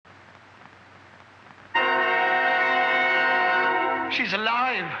She's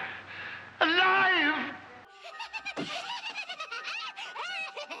alive. Alive!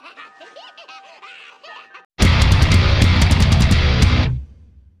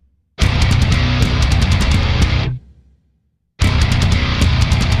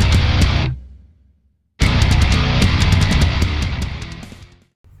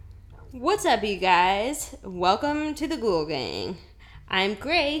 What's up, you guys? Welcome to the Ghoul Gang. I'm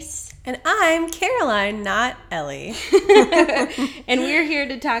Grace. And I'm Caroline, not Ellie. And we're here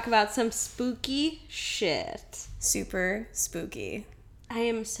to talk about some spooky shit. Super spooky. I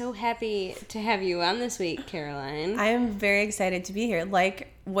am so happy to have you on this week, Caroline. I am very excited to be here.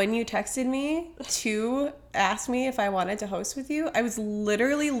 Like, when you texted me to ask me if I wanted to host with you, I was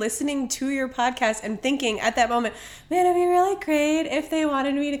literally listening to your podcast and thinking at that moment, man, it'd be really great if they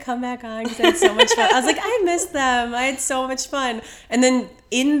wanted me to come back on because I had so much fun. I was like, I miss them. I had so much fun. And then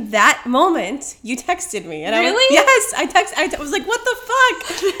in that moment, you texted me. And Really? I was like, what the fuck?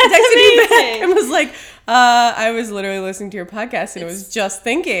 I texted you back and was like, I was literally listening to your podcast and it was just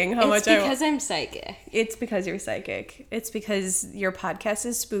thinking how much I... It's because I'm psychic. It's because you're psychic. It's because your podcast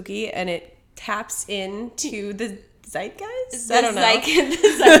is spooky and it taps into the zeitgeist? I don't know.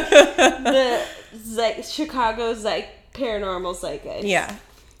 The Chicago paranormal zeitgeist. Yeah.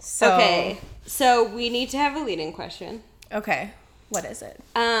 So, okay, so we need to have a leading question. Okay. What is it?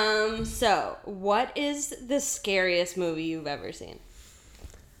 So what is the scariest movie you've ever seen?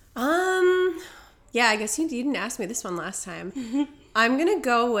 Yeah, I guess you didn't ask me this one last time. I'm gonna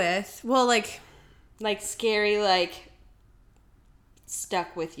go with, Like scary, like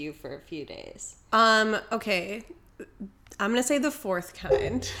stuck with you for a few days. Okay. I'm gonna say The Fourth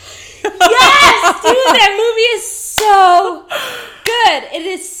Kind. Yes! Dude, that movie is so good. It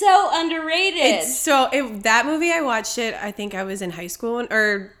is so underrated. That movie, I watched it, I think I was in high school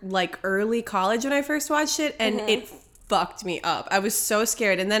or like early college when I first watched it, and it fucked me up. I was so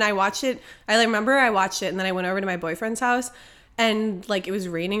scared. And then I watched it, I remember I watched it, and then I went over to my boyfriend's house, and like it was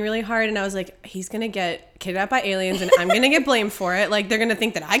raining really hard, and I was like, he's gonna get kidnapped by aliens and I'm gonna get blamed for it. Like, they're gonna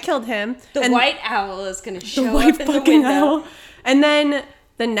think that I killed him. The white owl is gonna show up in the window. Owl. And then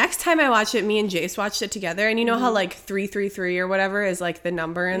the next time I watched it, me and Jace watched it together, and you know how like 333 or whatever is like the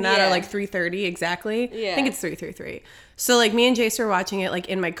number in that, or like 330 exactly? Yeah. I think it's 333. So like me and Jace were watching it like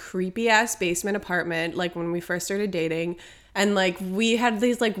in my creepy ass basement apartment, like when we first started dating. And, like, we had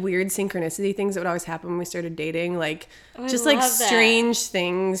these, like, weird synchronicity things that would always happen when we started dating. Like, just, like, strange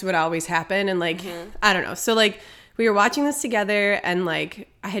things would always happen. And, like, I don't know. So, like, we were watching this together, and, like,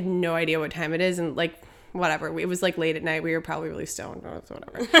 I had no idea what time it is. And, like, whatever. It was, like, late at night. We were probably really stoned. So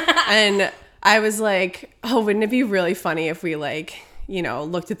whatever. And I was like, oh, wouldn't it be really funny if we, like, you know,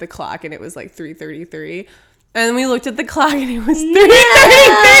 looked at the clock and it was, like, 3:33? And then we looked at the clock and it was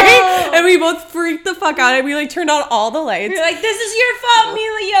 3:33, and we both freaked the fuck out, and we like turned on all the lights. You're like, this is your fault,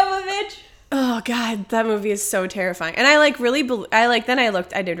 Mila Jovovich. Oh god, that movie is so terrifying. And I like really,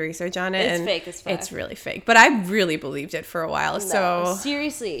 I did research on it. It's fake as fuck. It's really fake, but I really believed it for a while. No, so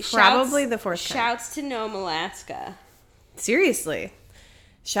seriously, probably The Fourth Kind. Shouts to Nome, Alaska. Seriously,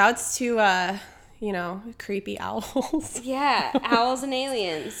 shouts to you know, creepy owls. Yeah, owls and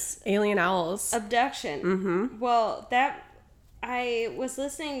aliens. Alien owls. Abduction. Mm-hmm. Well, I was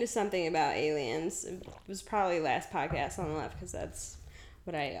listening to something about aliens. It was probably last podcast on the left, because that's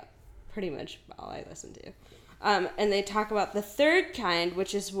what pretty much all I listen to. And they talk about the third kind,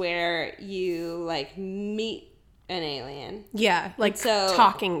 which is where you, like, meet an alien. Yeah, like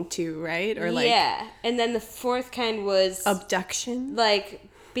talking to, right? Or like... Yeah, and then the fourth kind was... Abduction?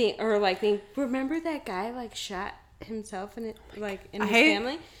 Remember that guy, like, shot himself in his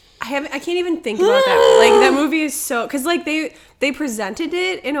family? I can't even think about that. Like, that movie is so... Because, like, they presented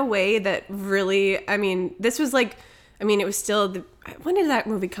it in a way that really... I mean, this was, like... I mean, it was still... when did that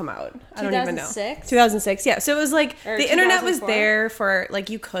movie come out? I don't even know. 2006? Yeah. So it was, like... Or the internet was there for... Like,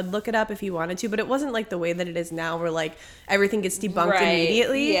 you could look it up if you wanted to, but it wasn't, like, the way that it is now where, like, everything gets debunked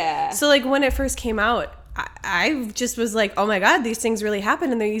immediately. Yeah. So, like, when it first came out... I just was like, oh my god, these things really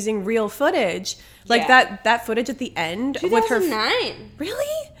happen, and they're using real footage. Like that footage at the end 2009. with her.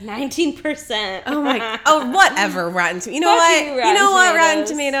 Really? 19%. Oh my. Oh, whatever. Rotten Tomatoes. You know what? You know what? Rotten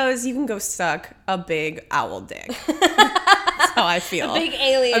Tomatoes. You can go suck a big owl dick. That's how I feel. A big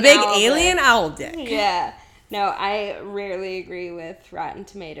alien. A big alien owl dick. Yeah. No, I rarely agree with Rotten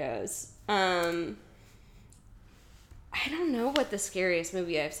Tomatoes. I don't know what the scariest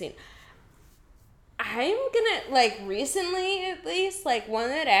movie I've seen. I'm gonna, like, recently at least, like, one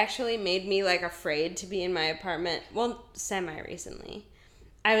that actually made me, like, afraid to be in my apartment. Well, semi-recently.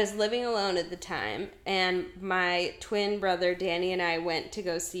 I was living alone at the time, and my twin brother Danny and I went to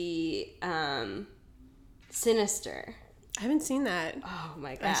go see Sinister. I haven't seen that. Oh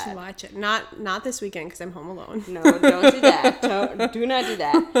my god. I should watch it. Not this weekend because I'm home alone. No, don't do that. Do not do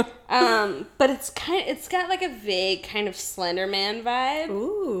that. But it's got like a vague kind of Slender Man vibe.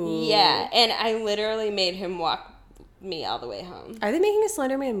 Ooh. Yeah, and I literally made him walk me all the way home. Are they making a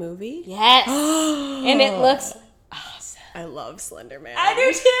Slender Man movie? Yes. And it looks awesome. I love Slender Man. I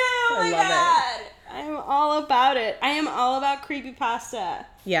do too. Oh my love god. I am all about it. I am all about creepypasta.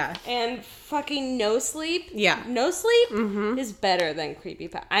 Yeah. And fucking No Sleep. Yeah. No Sleep is better than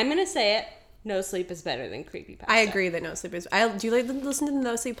creepypasta. I'm going to say it. No Sleep is better than creepypasta. I agree that No Sleep is. Do you like to listen to the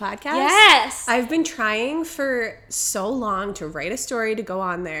No Sleep podcast? Yes. I've been trying for so long to write a story to go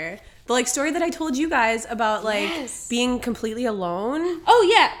on there. The like story that I told you guys about like being completely alone.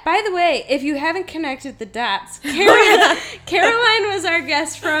 Oh yeah. By the way, if you haven't connected the dots, Caroline was our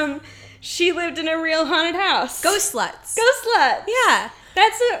guest from She Lived in a Real Haunted House. Ghost Sluts. Ghost Sluts. Yeah.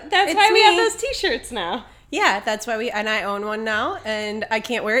 That's why we have those t-shirts now. Yeah, that's why and I own one now, and I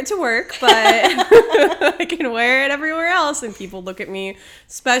can't wear it to work, but I can wear it everywhere else, and people look at me,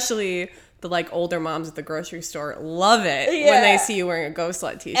 especially the like older moms at the grocery store, love it when they see you wearing a Ghost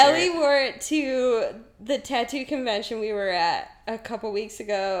Slut t-shirt. Ellie wore it to the tattoo convention we were at a couple weeks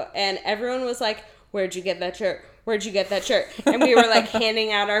ago, and everyone was like, "Where'd you get that shirt? Where'd you get that shirt?" And we were like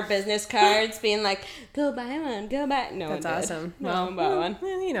handing out our business cards, being like, "Go buy one, go buy." No, that's one did. awesome. No one bought one.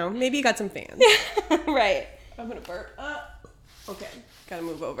 You know, maybe you got some fans. Right. I'm gonna burp. Okay, gotta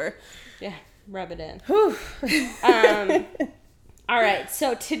move over. Yeah, rub it in. Whew. All right,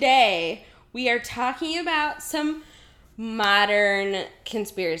 so today we are talking about some modern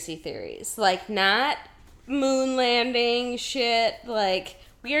conspiracy theories, like not moon landing shit. Like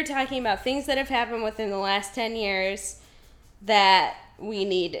we are talking about things that have happened within the last 10 years that we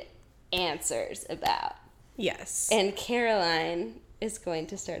need answers about. Yes. And Caroline is going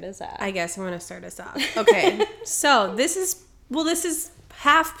to start us off. I guess I'm going to start us off. Okay. So this is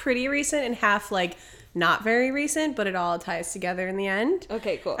half pretty recent and half like not very recent, but it all ties together in the end.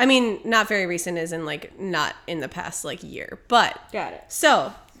 Okay, cool. I mean, not very recent is in like not in the past like year, but. Got it.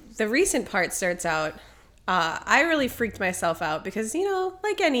 So the recent part starts out, I really freaked myself out because, you know,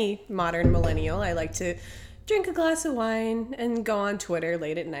 like any modern millennial, I like to drink a glass of wine and go on Twitter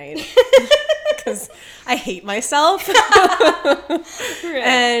late at night. Because I hate myself. Right.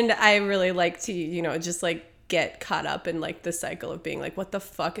 And I really like to, you know, just like get caught up in like the cycle of being like, what the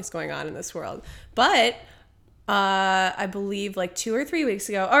fuck is going on in this world? But I believe like 2 or 3 weeks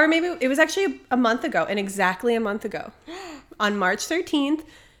ago, or maybe it was actually a month ago, and exactly a month ago, on March 13th,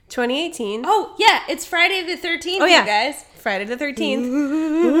 2018. Oh, yeah, it's Friday the 13th, oh, yeah. you guys. Friday the 13th.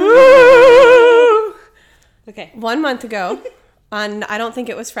 Okay. 1 month ago. I don't think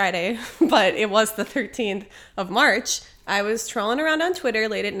it was Friday, but it was the 13th of March. I was trolling around on Twitter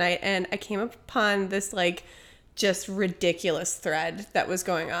late at night, and I came upon this, like, just ridiculous thread that was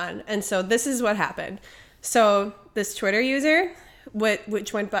going on. And so this is what happened. So this Twitter user,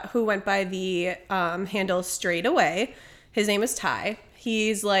 who went by the handle Straight Away, his name is Ty.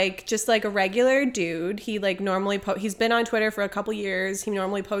 He's like just like a regular dude. He like normally he's been on Twitter for a couple years. He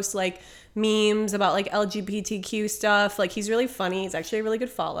normally posts like memes about like LGBTQ stuff. Like he's really funny. He's actually a really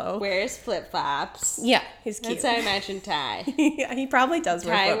good follow. Wears flip-flops. Yeah, he's cute. That's how I imagine Ty. Yeah, he probably does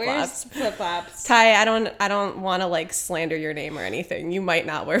wear flip-flops. Ty wears flip-flops. Ty, I don't want to like slander your name or anything. You might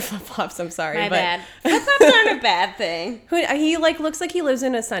not wear flip-flops. I'm sorry. My but bad. Flip-flops aren't a bad thing. He like looks like he lives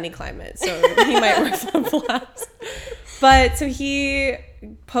in a sunny climate, so he might wear flip-flops. But so he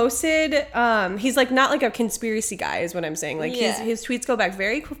posted, he's like not like a conspiracy guy is what I'm saying. Like his tweets go back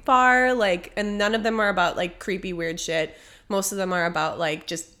very far, like, and none of them are about like creepy weird shit. Most of them are about like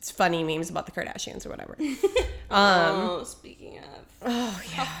just funny memes about the Kardashians or whatever. Speaking of. Oh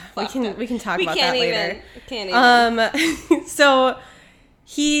yeah. We can talk about that later. Can't even. So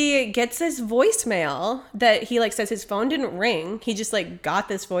he gets this voicemail that he like says his phone didn't ring. He just like got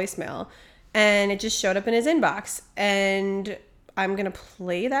this voicemail. And it just showed up in his inbox. And I'm going to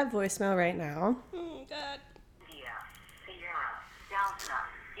play that voicemail right now. Oh, God. India, Sierra, Delta,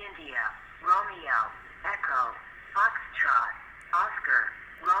 India, Romeo, Echo, Foxtrot, Oscar,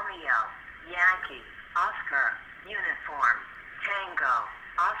 Romeo, Yankee, Oscar, Uniform, Tango,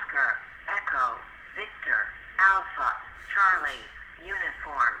 Oscar, Echo, Victor, Alpha, Charlie,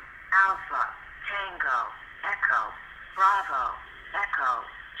 Uniform, Alpha, Tango, Echo, Bravo, Echo,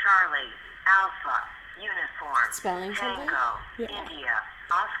 Charlie, Alpha, Uniform, Spelling something? Tango, Yeah. India,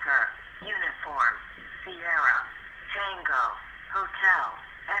 Oscar, Uniform, Sierra, Tango, Hotel,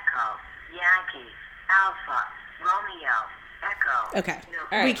 Echo, Yankee, Alpha, Romeo, Echo. Okay.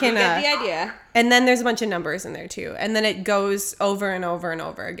 All right, we can get the idea. And then there's a bunch of numbers in there too. And then it goes over and over and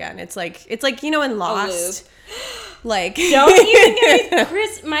over again. It's like you know in Lost. Like, don't even get me.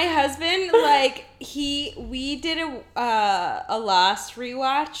 Chris, my husband, like, we did a Lost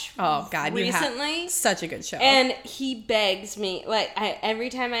rewatch. Oh God, recently, such a good show. And he begs me, like, every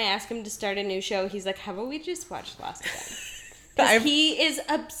time I ask him to start a new show, he's like, "How about we just watch Lost again?" Because he is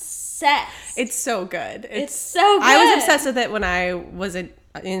obsessed. It's so good. It's so good. I was obsessed with it when I was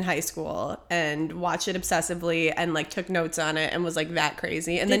in high school and watched it obsessively and like took notes on it and was like that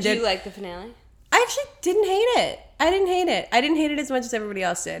crazy. And did you like the finale? I actually didn't hate it. I didn't hate it as much as everybody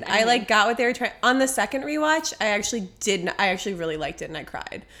else did. I like got what they were trying. On the second rewatch, I actually really liked it and I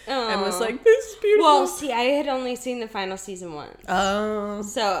cried. And was like, this is beautiful. Well, see, I had only seen the final season once. Oh.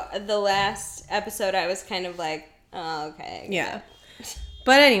 So the last episode, I was kind of like, oh, okay. Yeah.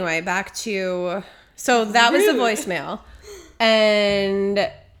 But anyway, back to... So that was the voicemail.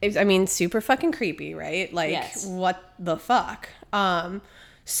 And, super fucking creepy, right? Like, yes. What the fuck?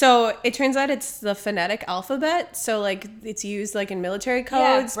 So it turns out it's the phonetic alphabet. So, like, it's used, like, in military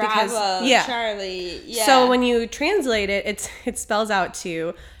codes. Bravo, Charlie, yeah. So when you translate it, it spells out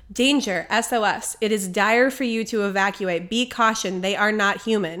to... Danger, SOS. It is dire for you to evacuate. Be cautioned. They are not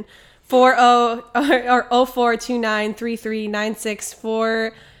human. 04293396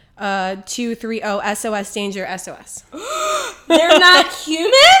 4230 SOS danger SOS. They're not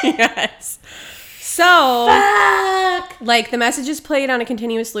human? Yes. So, fuck! Like, the message is played on a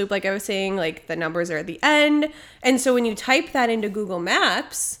continuous loop, like I was saying, like, the numbers are at the end. And so when you type that into Google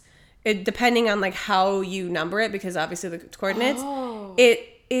Maps, depending on, like, how you number it, because obviously the coordinates,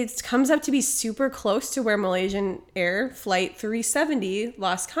 it comes up to be super close to where Malaysian Air Flight 370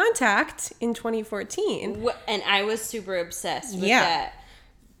 lost contact in 2014. And I was super obsessed with that.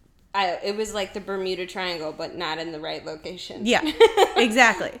 It was like the Bermuda Triangle, but not in the right location. Yeah,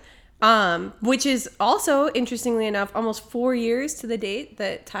 exactly. Which is also, interestingly enough, almost 4 years to the date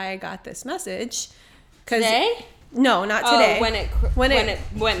that Ty got this message. Today? No, not today. When it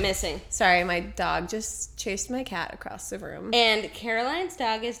went missing. Sorry, my dog just chased my cat across the room. And Caroline's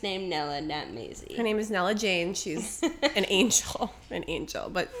dog is named Nella, not Maisie. Her name is Nella Jane. She's an angel.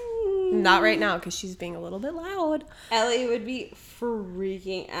 But not right now because she's being a little bit loud. Ellie would be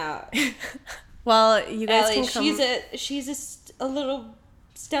freaking out. Well, you guys Ellie, can come. She's a little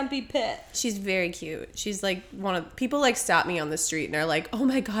stumpy pit. She's very cute. She's like people like stop me on the street and they're like, "Oh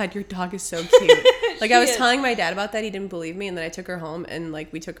my God, your dog is so cute." Like I was telling my dad about that, he didn't believe me, and then I took her home and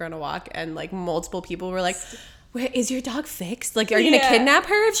like we took her on a walk and like multiple people were like, "Wait, is your dog fixed? Like, are you gonna kidnap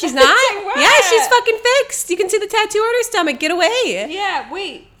her if she's not?" Yeah, she's fucking fixed. You can see the tattoo on her stomach. Get away. Yeah,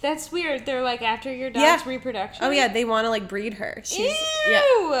 wait, that's weird. They're like after your dog's reproduction. Oh yeah, they want to like breed her. Ew.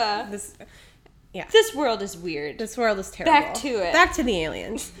 Yeah. This world is weird. This world is terrible. Back to it. Back to the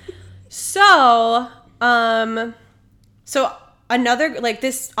aliens. So another, like,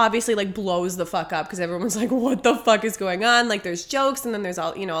 this obviously, like, blows the fuck up because everyone's like, what the fuck is going on? Like, there's jokes and then there's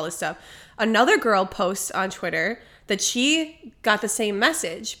all, all this stuff. Another girl posts on Twitter that she got the same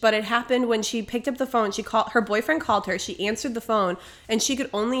message, but it happened when she picked up the phone. Her boyfriend called her. She answered the phone, and she could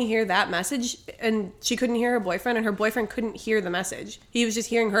only hear that message, and she couldn't hear her boyfriend, and her boyfriend couldn't hear the message. He was just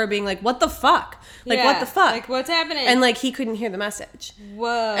hearing her being like, "What the fuck? Like, what the fuck? Like, what's happening?" And like, he couldn't hear the message.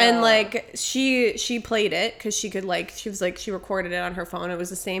 Whoa. And like, she played it because she could she recorded it on her phone. It was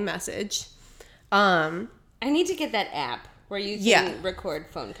the same message. I need to get that app where you can record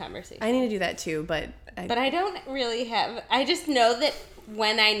phone conversations. I need to do that too, but I don't really have... I just know that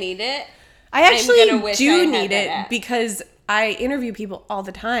when I need it, I actually do need it because I interview people all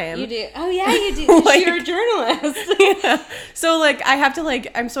the time. You do? Oh, yeah, you do. Like, you're a journalist. Yeah. So, like, I have to,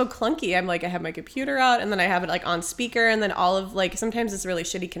 like, I'm so clunky. I'm, like, I have my computer out, and then I have it, like, on speaker, and then all of, like, sometimes it's really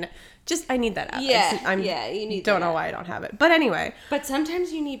shitty connect. Just, I need that app. You need Don't know why I don't have it. But anyway. But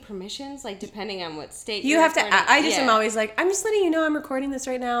sometimes you need permissions, like, depending on what state you have recording. I just am always like, I'm just letting you know I'm recording this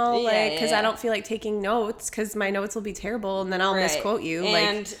right now, like, because I don't feel like taking notes, because my notes will be terrible, and then I'll misquote you.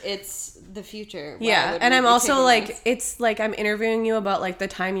 And it's the future. Yeah, and I'm also, like, it's like I'm interviewing you about, like, the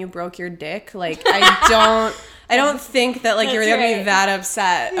time you broke your dick. Like, I don't think that, like, you're going to be that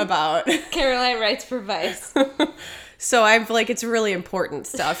upset about... Caroline writes for Vice. So I've, like, it's really important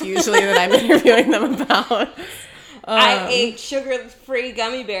stuff usually that I'm interviewing them about. I ate sugar-free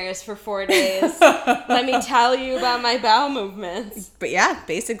gummy bears for 4 days. Let me tell you about my bowel movements. But yeah,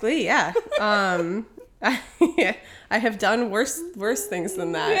 basically, yeah. I have done worse things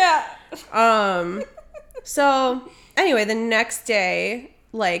than that. Yeah. So anyway, the next day,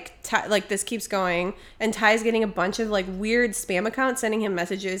 like this keeps going, and Ty's getting a bunch of like weird spam accounts sending him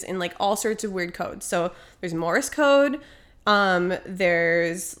messages in like all sorts of weird codes. So there's Morse code,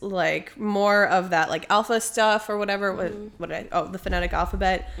 There's like more of that like alpha stuff or whatever. The phonetic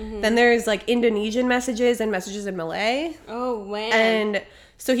alphabet. Then there's like Indonesian messages and messages in Malay. Oh, man. And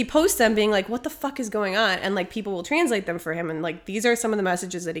so he posts them being like, what the fuck is going on? And like people will translate them for him. And like, these are some of the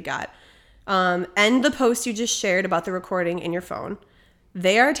messages that he got. End the post you just shared about the recording in your phone.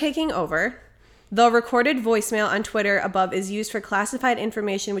 They are taking over. The recorded voicemail on Twitter above is used for classified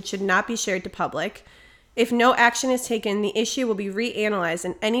information which should not be shared to public. If no action is taken, the issue will be reanalyzed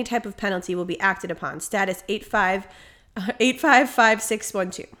and any type of penalty will be acted upon. Status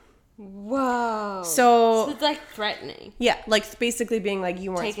 855612. Whoa. So it's like threatening. Yeah, like basically being like,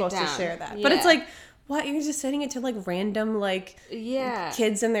 you weren't supposed to share that. Yeah. But it's like, what? You're just sending it to like random like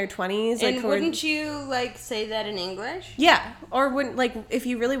kids in their 20s. And like, wouldn't you like say that in English? Yeah. Or wouldn't, like, if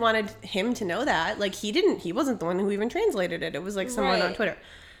you really wanted him to know that, like he wasn't the one who even translated it. It was like someone on Twitter.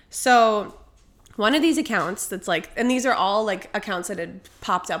 So one of these accounts that's like, and these are all like accounts that had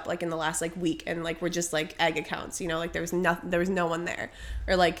popped up like in the last like week and like were just like egg accounts, you know, like there was no one there,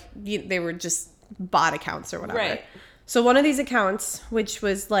 or like they were just bot accounts or whatever. Right. So one of these accounts, which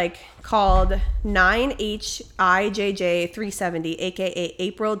was like called 9HIJJ370, aka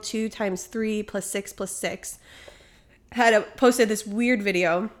April 2 times 3 plus 6 plus 6, had posted this weird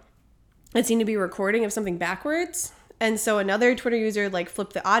video that seemed to be a recording of something backwards. And so another Twitter user like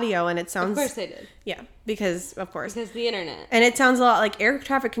flipped the audio and it sounds... Of course they did. Yeah, because of course. Because the internet. And it sounds a lot like air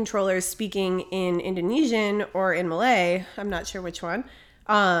traffic controllers speaking in Indonesian or in Malay. I'm not sure which one.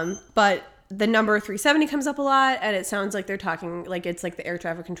 But the number 370 comes up a lot and it sounds like they're talking, like it's like the air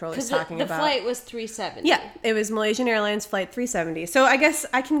traffic controllers talking about... the flight was 370. Yeah, it was Malaysian Airlines flight 370. So I guess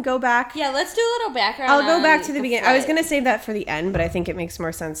I can go back... Yeah, let's do a little background. I'll go back to the beginning. I was going to save that for the end, but I think it makes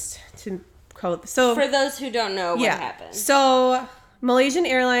more sense to... So for those who don't know what happened. So Malaysian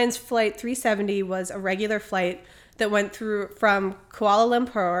Airlines flight 370 was a regular flight that went through from Kuala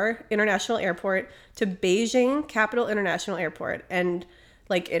Lumpur International Airport to Beijing Capital International Airport. And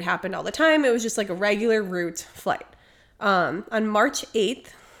like it happened all the time. It was just like a regular route flight. On March 8th,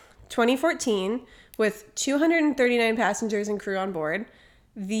 2014, with 239 passengers and crew on board,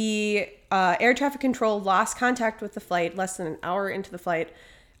 the air traffic control lost contact with the flight less than an hour into the flight.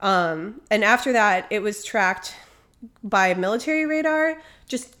 And after that, it was tracked by military radar,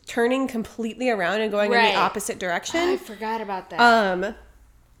 just turning completely around and going in the opposite direction. I forgot about that.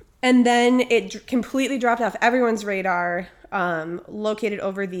 And then it completely dropped off everyone's radar, located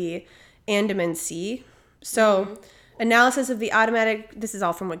over the Andaman Sea. So analysis of the automatic, this is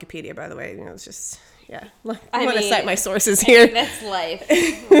all from Wikipedia, by the way, you know, it's just, I want to cite my sources here. That's life.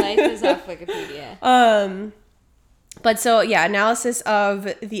 Life is off Wikipedia. But so, analysis of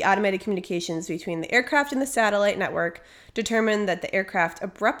the automated communications between the aircraft and the satellite network determined that the aircraft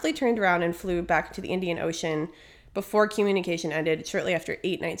abruptly turned around and flew back to the Indian Ocean before communication ended shortly after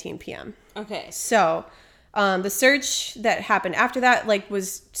 8:19 p.m. Okay. So, the search that happened after that, like,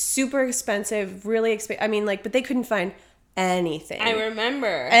 was super expensive, really expensive. I mean, like, but they couldn't find anything. I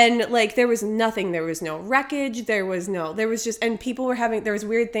remember. And, like, there was nothing. There was no wreckage. There was just, and people were there was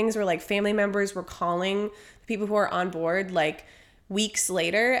weird things where, like, family members were calling people who are on board like weeks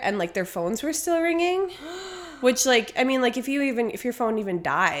later and like their phones were still ringing, which like, I mean, like if your phone even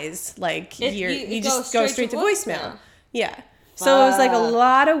dies, like you just go straight to voicemail. Yeah. So it was like a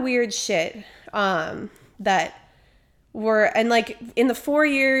lot of weird shit that were, and like in the 4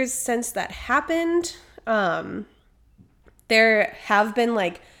 years since that happened, there have been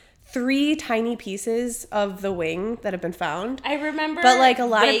like 3 tiny pieces of the wing that have been found. I remember, but like a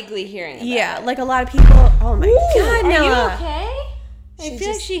lot vaguely hearing about it. Like a lot of people. Oh my God, Are Noah. you okay? I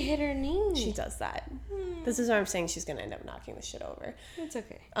feel like she hit her knee. She does that. This is why I'm saying she's gonna end up knocking the shit over. It's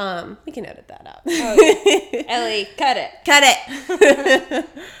okay. We can edit that out. Oh, yeah. Ellie, cut it. Cut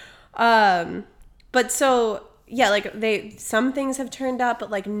it. But so like some things have turned up,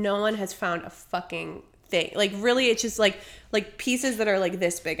 but like no one has found a fucking thing. Like really, it's just like pieces that are like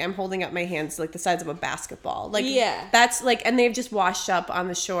this big. I'm holding up my hands like the size of a basketball. Like that's like, and they've just washed up on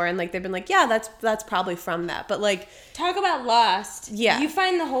the shore and like they've been like, that's probably from that. But like, talk about lost. Yeah, you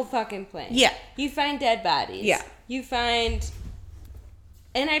find the whole fucking plane. Yeah, you find dead bodies. Yeah, you find,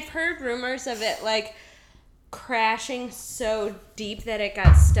 and I've heard rumors of it like crashing so deep that it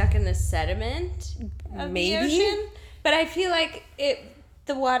got stuck in the sediment of the ocean. But I feel like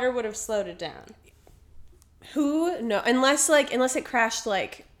the water would have slowed it down. No, unless it crashed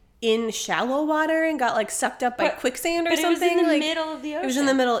like in shallow water and got like sucked up by quicksand or something. It was in the middle of the ocean. It was in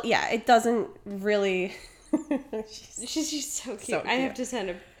the middle. Yeah, it doesn't really. She's so cute. I have to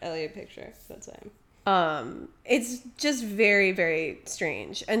send Ellie a picture. That's why It's just very, very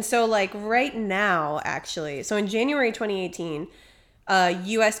strange. And so, like, right now, actually, so in January 2018, a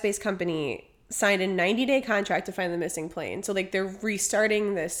U.S.-based company signed a 90-day contract to find the missing plane. So, like, they're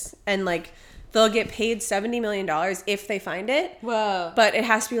restarting this, and, like, they'll get paid $70 million if they find it. Whoa. But it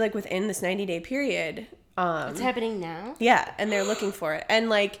has to be, like, within this 90-day period. It's happening now? Yeah, and they're looking for it. And,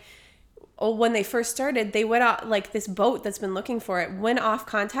 like, when they first started, they went out, like, this boat that's been looking for it went off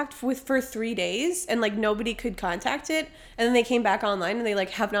contact for 3 days, and, like, nobody could contact it. And then they came back online, and they,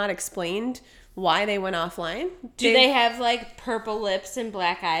 like, have not explained why they went offline. Do they have, like, purple lips and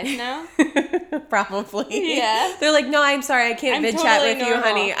black eyes now? Probably. Yeah. They're like, no, I'm sorry, I can't I'm vid totally chat with normal. you,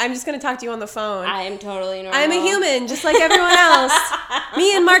 honey. I'm just going to talk to you on the phone. I am totally normal. I'm a human, just like everyone else.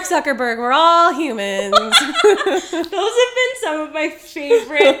 Me and Mark Zuckerberg, we're all humans. Those have been some of my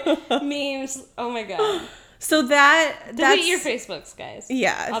favorite memes. Oh my god. So that's... Delete your Facebooks, guys.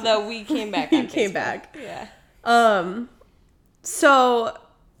 Yeah. Although we came back on Facebook. Came back. Yeah. So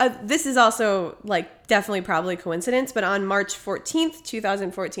this is also, like, definitely probably coincidence, but on March 14th,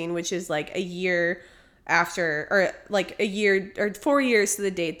 2014, which is, like, a year after, or, like, a year, or 4 years to the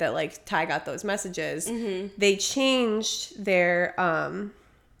date that, like, Ty got those messages, they changed their,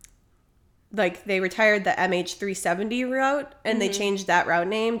 like, they retired the MH370 route, and they changed that route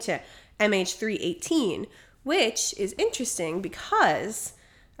name to MH318, which is interesting because,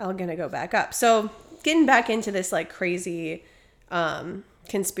 I'm gonna go back up. So, getting back into this, like, crazy,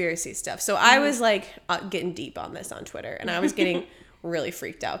 conspiracy stuff. So I was like getting deep on this on Twitter, and I was getting really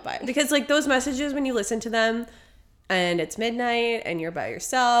freaked out by it because, like, those messages, when you listen to them and it's midnight and you're by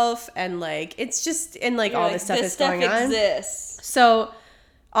yourself, and, like, it's just, and, like, all this stuff is going on. Exists. So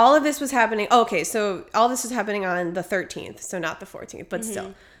all of this was happening. Okay, so all this was happening on the 13th, so not the 14th, but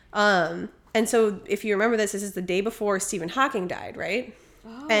still. And so if you remember this is the day before Stephen Hawking died, right?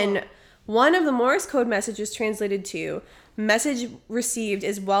 Oh. And one of the Morse code messages translated to, message received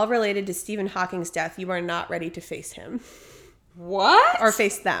is well related to Stephen Hawking's death. You are not ready to face him. What? Or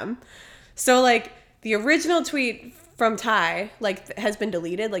face them. So, like, the original tweet from Ty, like, has been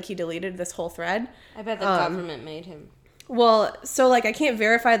deleted. Like, he deleted this whole thread. I bet the government made him. Well, so, like, I can't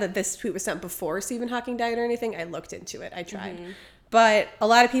verify that this tweet was sent before Stephen Hawking died or anything. I looked into it. I tried. But a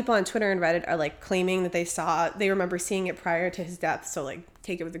lot of people on Twitter and Reddit are, like, claiming that they remember seeing it prior to his death. So, like,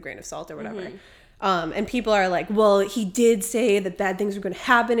 take it with a grain of salt or whatever. And people are like, well, he did say that bad things were going to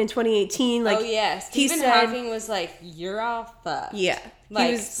happen in 2018. Like, oh, yeah. Stephen Hawking was like, you're all fucked. Yeah.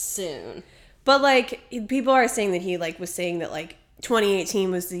 Like, soon. But, like, people are saying that he, like, was saying that, like,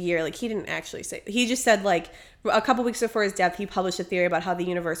 2018 was the year. Like, he didn't actually say. He just said, like, a couple weeks before his death, he published a theory about how the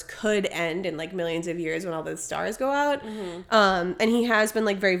universe could end in, like, millions of years when all the stars go out. And he has been,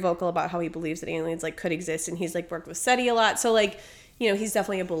 like, very vocal about how he believes that aliens, like, could exist. And he's, like, worked with SETI a lot. So, like, you know, he's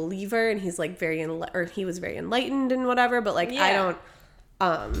definitely a believer, and he's, like, he was very enlightened and whatever, but, like, I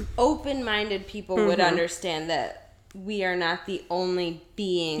don't... Open-minded people would understand that we are not the only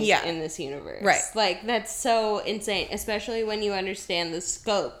beings in this universe. Right. Like, that's so insane, especially when you understand the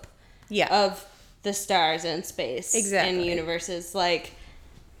scope of the stars and space and universes. Like,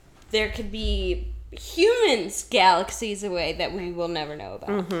 there could be humans galaxies away that we will never know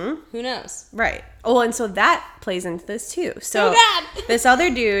about. Who knows? Right. Oh, and so that plays into this too. So this other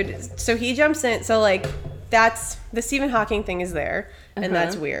dude, so he jumps in. So, like, that's the Stephen Hawking thing is there, and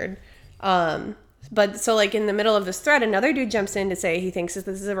that's weird. But so, like, in the middle of this thread, another dude jumps in to say he thinks that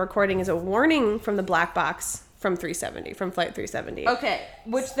this is a recording is a warning from the black box from Flight 370. Okay,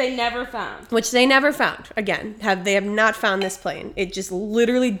 which they never found. Again, they have not found this plane. It just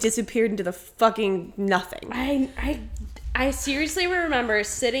literally disappeared into the fucking nothing. I seriously remember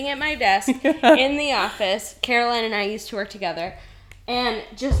sitting at my desk in the office. Caroline and I used to work together, and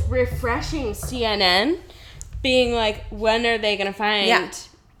just refreshing CNN, being like, when are they going to find this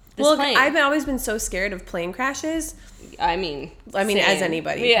plane? I've always been so scared of plane crashes. I mean, same. As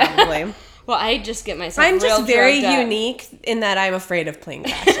anybody, probably. Well, I just get myself I'm just very drugged up. unique in that I'm afraid of plane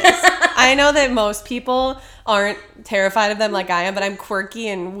crashes. I know that most people aren't terrified of them like I am, but I'm quirky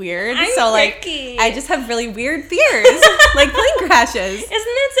and weird. I'm quirky. I just have really weird fears, like plane crashes. Isn't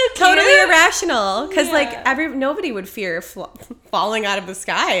that so cute? Totally irrational, because like nobody would fear falling out of the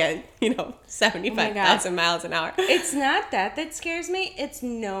sky at 75,000 miles an hour. It's not that scares me. It's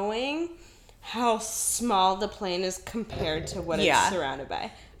knowing how small the plane is compared to what it's surrounded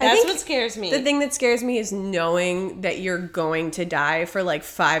by. That's what scares me. The thing that scares me is knowing that you're going to die for like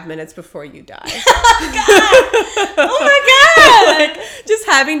 5 minutes before you die. Oh my god! Like, just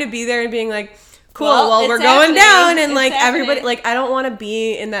having to be there and being like, cool, Well, we're it's going happening. down, and It's like everybody, happening. like I don't want to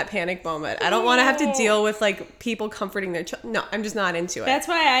be in that panic moment. I don't want to have to deal with like people comforting their no, I'm just not into it. That's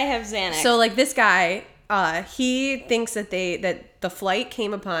why I have Xanax. So like this guy, he thinks that the flight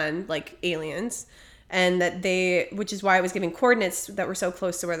came upon like aliens, and that which is why it was giving coordinates that were so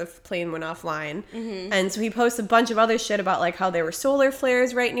close to where the plane went offline. Mm-hmm. And so he posts a bunch of other shit about like how there were solar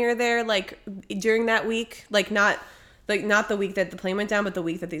flares right near there, like during that week, like not the week that the plane went down, but the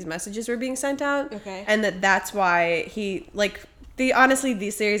week that these messages were being sent out. Okay. And that's why he like honestly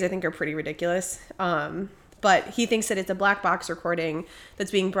these theories I think are pretty ridiculous. But he thinks that it's a black box recording that's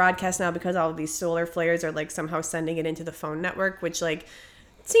being broadcast now because all of these solar flares are like somehow sending it into the phone network, which like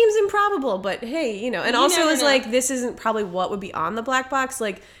seems improbable, but hey, you know. And You also never is know. like this isn't probably what would be on the black box.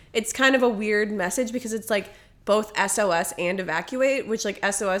 Like it's kind of a weird message because it's like both SOS and evacuate, which like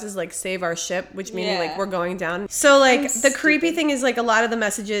SOS is like save our ship, which meaning like Yeah. we're going down. So like That's the creepy stupid. thing is like a lot of the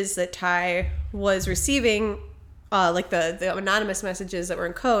messages that Ty was receiving, like the anonymous messages that were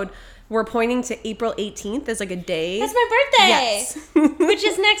in code, were pointing to April 18th as like a day. That's my birthday. Yes. Which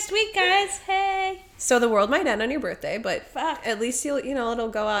is next week, guys. Hey. So the world might end on your birthday, but Fuck. at least it'll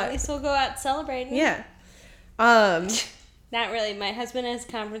go out. At least we'll go out celebrating. Yeah. Not really. My husband has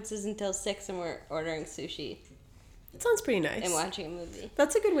conferences until 6 and we're ordering sushi It sounds pretty nice. and watching a movie.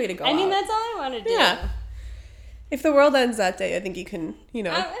 That's a good way to go I mean, out. that's all I want to do. Yeah. If the world ends that day, I think you can,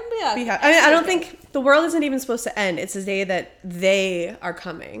 Yeah. be happy. I mean, I don't think the world isn't even supposed to end. It's the day that they are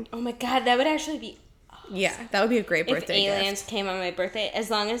coming. Oh my god, that would actually be Yeah, that would be a great if birthday aliens gift. came on my birthday, as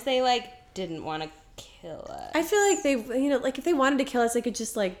long as they like didn't want to kill us. I feel like they, like if they wanted to kill us, they could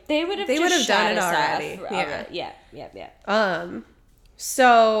just like They would have They would just have done shot it us already. off Yeah. Yeah.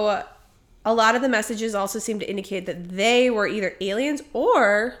 So a lot of the messages also seem to indicate that they were either aliens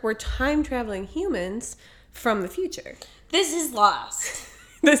or were time traveling humans from the future. This is lost.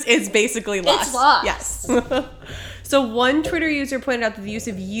 This is basically lost. It's lost. Yes. So one Twitter user pointed out that the use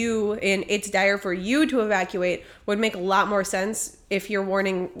of you in "it's dire for you to evacuate" would make a lot more sense if you're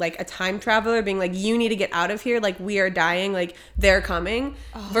warning like a time traveler, being like, you need to get out of here, like we are dying, like they're coming,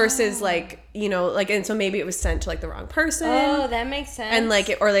 versus like, and so maybe it was sent to like the wrong person. Oh, that makes sense. And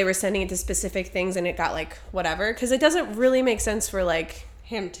like, or they were sending it to specific things and it got like whatever. Because it doesn't really make sense for like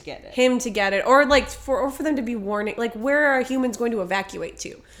him to get it. or like for them to be warning, like where are humans going to evacuate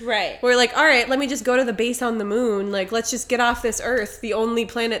to? Right. We're like, all right, let me just go to the base on the moon. Like, let's just get off this Earth, the only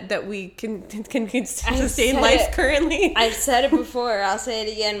planet that we can sustain said life it. currently. I've said it before. I'll say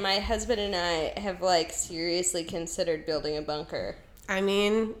it again. My husband and I have like seriously considered building a bunker. I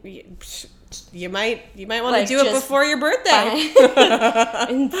mean, you might want Like, to do it just before your birthday.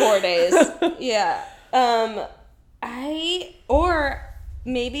 In 4 days. Yeah. Or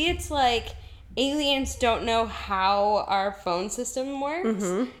maybe it's like aliens don't know how our phone system works.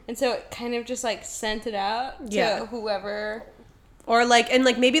 And so it kind of just like sent it out to Yeah. whoever. Or like, and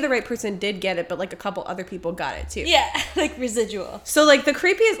like maybe the right person did get it, but like a couple other people got it too. Yeah. Like residual. So like the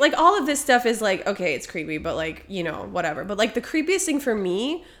creepiest, like all of this stuff is like, okay, it's creepy, but like, whatever. But like the creepiest thing for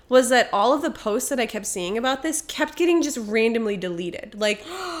me was that all of the posts that I kept seeing about this kept getting just randomly deleted. Like,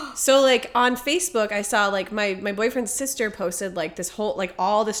 so like on Facebook, I saw like my boyfriend's sister posted like this whole, like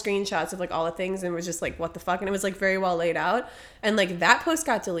all the screenshots of like all the things and was just like, what the fuck? And it was like very well laid out. And like that post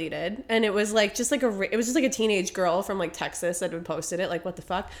got deleted. And it was like, it was just like a teenage girl from like Texas that had posted it. Like, what the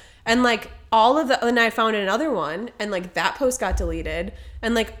fuck? And like and I found another one and like that post got deleted.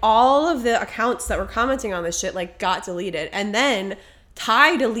 And like all of the accounts that were commenting on this shit like got deleted. And then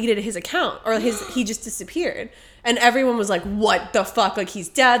Ty deleted his account or he just disappeared. And everyone was like, what the fuck? Like he's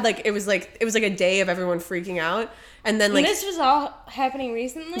dead. Like it was like a day of everyone freaking out. And then like, And this was all happening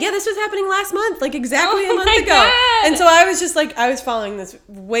recently? yeah, this was happening last month, like exactly Oh a month my ago. God. And so I was just like, I was following this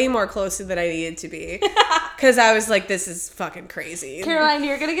way more closely than I needed to be. Because I was like, this is fucking crazy. Caroline,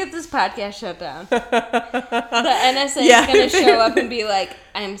 you're gonna get this podcast shut down. The NSA Yeah. is gonna show up and be like,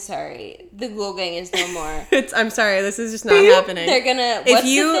 "I'm sorry, the Ghoul Gang is no more." I'm sorry, this is just not happening. They're gonna. If What's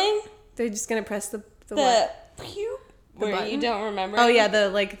you- the thing? They're just going to press the what? The pew. Where button? you don't remember? Oh yeah, the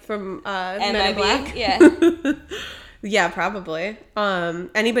like from Men in MIB? Black. Yeah. Yeah, probably.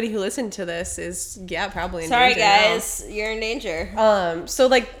 Anybody who listened to this is probably in Sorry, danger now. guys, you're in danger. So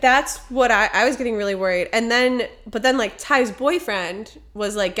like that's what I was getting really worried. And then like Ty's boyfriend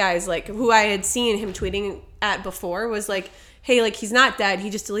was like, guys, like who I had seen him tweeting at before was like, hey, like he's not dead.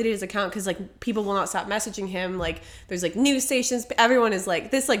 He just deleted his account because like people will not stop messaging him. Like there's like news stations. Everyone is like,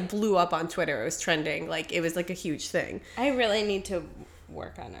 this like blew up on Twitter. It was trending. Like it was like a huge thing. I really need to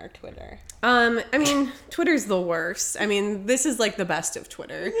work on our Twitter. I mean, Twitter's the worst. I mean, this is like the best of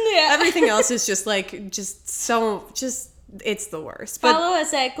Twitter. Yeah. Everything else is just like, it's the worst. But Follow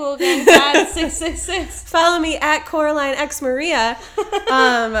us at Cool Gang Pod 666. follow me at Coraline X Maria.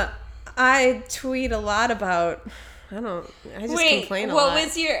 I tweet a lot about. I just complain a lot. What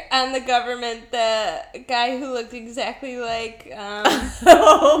was your on the government? The guy who looked exactly like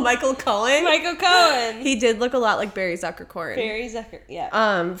Michael Cohen. Michael Cohen. He did look a lot like Barry Zuckerkorn. Barry Zucker.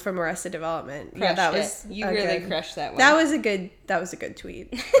 Yeah. From Arrested Development. Crushed that it. was You really crushed that one. That was a good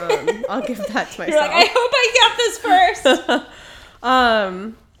tweet. I'll give that to myself. You're like, I hope I got this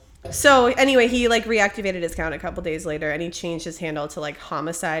first. So anyway, he like reactivated his account a couple days later, and he changed his handle to like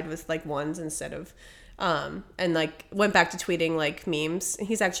homicide with like ones instead of, and like went back to tweeting like memes.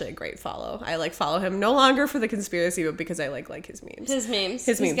 He's actually a great follow. I like follow him no longer for the conspiracy, but because I like his memes. His memes.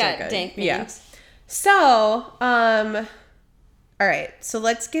 He's got are good. dank memes. Yeah. So, all right. So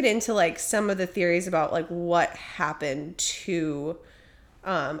let's get into like some of the theories about like what happened to,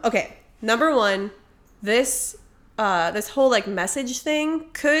 okay. Number one, this whole like message thing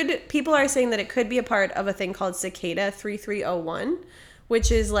people are saying that it could be a part of a thing called Cicada 3301,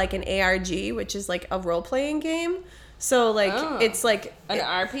 which is like an ARG, which is like a role-playing game. So like it's like an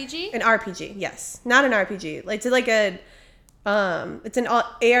RPG? An RPG, yes. Not an RPG. It's like a it's an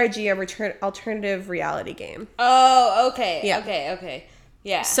ARG, a alternative reality game. Oh, okay. Yeah. Okay.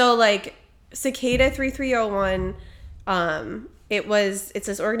 Yeah. So like Cicada 3301, it's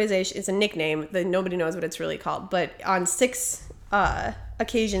this organization, it's a nickname that nobody knows what it's really called, but on 6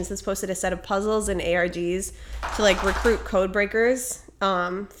 occasions it's posted a set of puzzles and ARGs to like recruit code breakers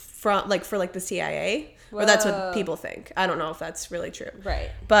from like for like the CIA. Or that's what people think. I don't know if that's really true. Right.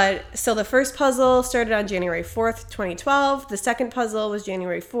 But so the first puzzle started on January 4th, 2012. The second puzzle was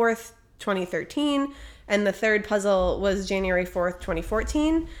January 4th, 2013. And the third puzzle was January 4th,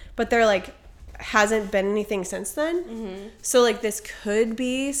 2014. But there like hasn't been anything since then. Mm-hmm. So like this could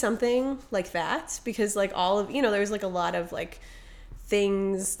be something like that, because like all of, there's like a lot of like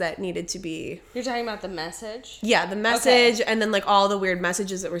things that needed to be. You're talking about the message? Yeah, the message, okay. And then like all the weird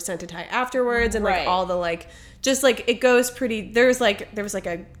messages that were sent to Ty afterwards, and like all the like just like it goes pretty. There was like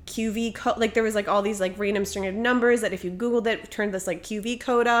a QV code, like there was like all these like random string of numbers that if you Googled it turned this like QV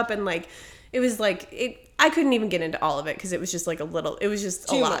code up, and like it was like I couldn't even get into all of it because it was just like a lot.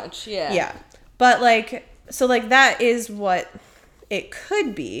 Too much. Yeah. But like so like that is what it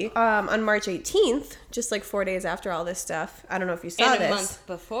could be. On March 18th, just like 4 days after all this stuff, I don't know if you saw this. And a month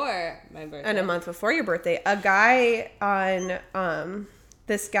before my birthday. And a month before your birthday, a guy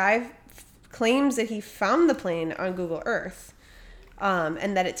this guy claims that he found the plane on Google Earth,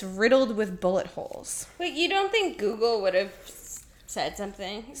 and that it's riddled with bullet holes. Wait, you don't think Google would have said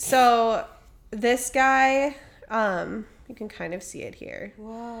something? So this guy, you can kind of see it here.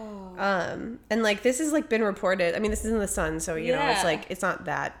 Whoa. And like this has like been reported. I mean, this is in the Sun, so you know it's like it's not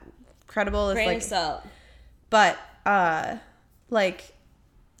that credible. It's grain like of salt. But like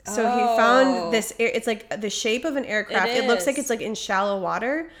so he found this. It's like the shape of an aircraft. It looks like it's like in shallow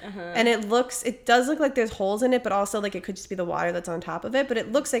water, and it does look like there's holes in it, but also like it could just be the water that's on top of it. But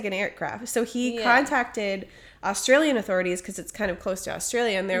it looks like an aircraft. So he contacted Australian authorities because it's kind of close to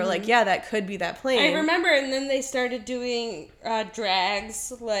Australia, and they were like, yeah, that could be that plane. I remember, and then they started doing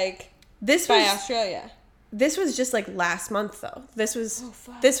drags like this by Australia. This was just like last month though. This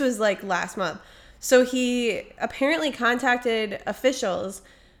was like last month. So he apparently contacted officials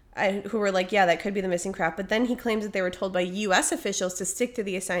who were like, yeah, that could be the missing craft. But then he claims that they were told by U.S. officials to stick to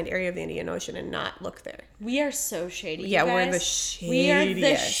the assigned area of the Indian Ocean and not look there. We are so shady. Yeah, you guys. we're the shadiest. We are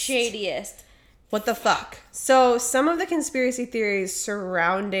the shadiest. What the fuck? So some of the conspiracy theories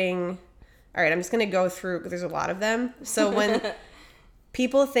surrounding... All right, I'm just going to go through because there's a lot of them. So when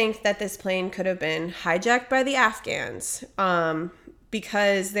people think that this plane could have been hijacked by the Afghans,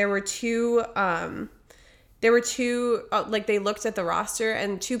 because there were two... like they looked at the roster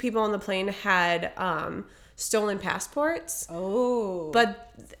and 2 people on the plane had stolen passports. Oh.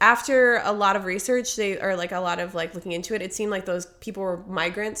 But after a lot of research, looking into it, it seemed like those people were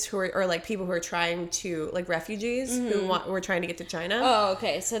migrants or like people who were trying to, like refugees who were trying to get to China. Oh,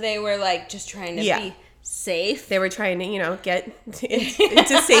 okay. So they were like just trying to be safe. They were trying to, get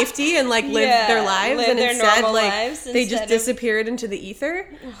into safety and like live their lives, and instead like they just disappeared into the ether.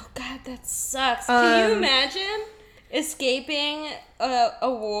 Oh God, that sucks. Can you imagine escaping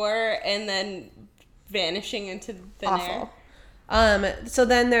a war and then vanishing into thin air? So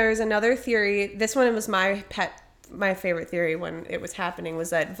then there's another theory. This one was my favorite theory when it was happening, was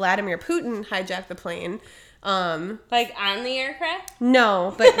that Vladimir Putin hijacked the plane. Like on the aircraft?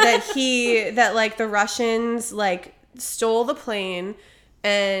 No, but that like the Russians like stole the plane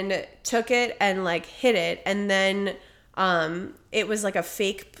and took it and like hid it, and then It was like a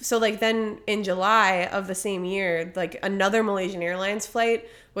fake. So like then in July of the same year, like another Malaysian Airlines flight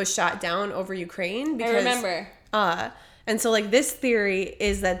was shot down over Ukraine. Because, I remember. And so like this theory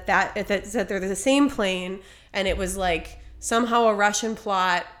is that they're the same plane, and it was like somehow a Russian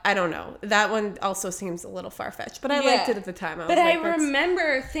plot. I don't know. That one also seems a little far-fetched, but I liked it at the time. I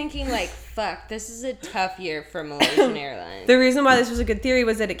remember thinking like, fuck, this is a tough year for Malaysian Airlines. The reason why this was a good theory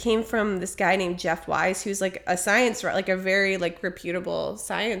was that it came from this guy named Jeff Wise, who's like a science, like a very like reputable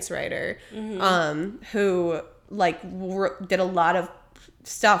science writer, who like did a lot of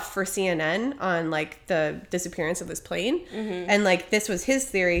stuff for CNN on like the disappearance of this plane. And like this was his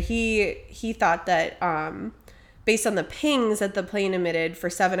theory. He thought that based on the pings that the plane emitted for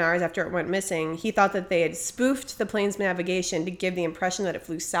 7 hours after it went missing, he thought that they had spoofed the plane's navigation to give the impression that it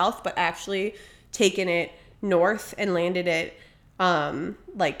flew south, but actually taken it north and landed it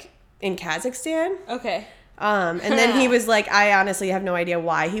like in Kazakhstan. Okay. And then he was like, I honestly have no idea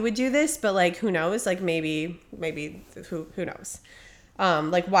why he would do this, but like who knows? Like maybe who knows?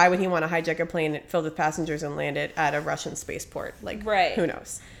 Like why would he want to hijack a plane filled with passengers and land it at a Russian spaceport? Like who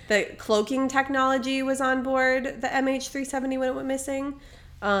knows? The cloaking technology was on board the MH370 when it went missing.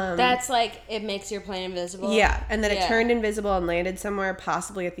 That's like, it makes your plane invisible? Yeah, and then it turned invisible and landed somewhere,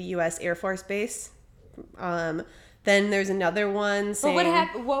 possibly at the U.S. Air Force Base. Then there's another one saying...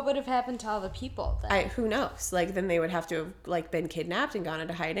 But what would have happened to all the people then? Who knows? Like, then they would have to have, like, been kidnapped and gone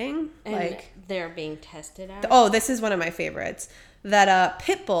into hiding. And like they're being tested out? Oh, this is one of my favorites. That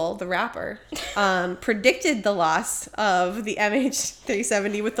Pitbull, the rapper, predicted the loss of the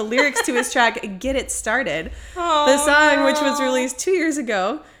MH370 with the lyrics to his track, Get It Started. The song, which was released 2 years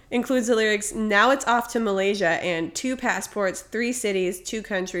ago, includes the lyrics, Now it's off to Malaysia and 2 passports, 3 cities, 2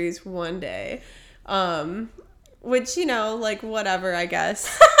 countries, 1 day. Which, you know, like, whatever, I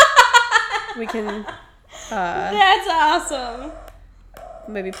guess. We can... That's awesome.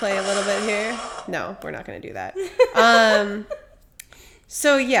 Maybe play a little bit here. No, we're not going to do that.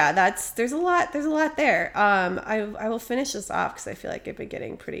 So yeah, there's a lot there. I will finish this off because I feel like it's been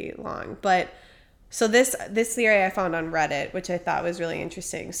getting pretty long. But so this theory I found on Reddit, which I thought was really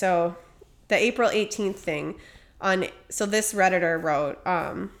interesting. So the April 18th thing so this Redditor wrote,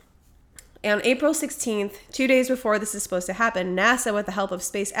 on April 16th, 2 days before this is supposed to happen, NASA, with the help of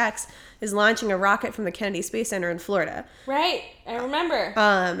SpaceX, is launching a rocket from the Kennedy Space Center in Florida. Right, I remember.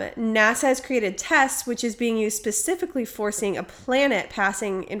 NASA has created tests, which is being used specifically for seeing a planet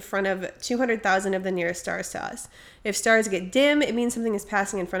passing in front of 200,000 of the nearest stars to us. If stars get dim, it means something is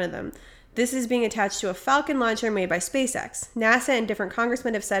passing in front of them. This is being attached to a Falcon launcher made by SpaceX. NASA and different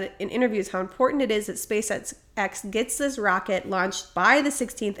congressmen have said in interviews how important it is that SpaceX gets this rocket launched by the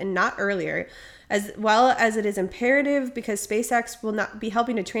 16th and not earlier, as well as it is imperative because SpaceX will not be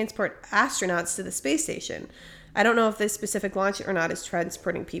helping to transport astronauts to the space station. I don't know if this specific launch or not is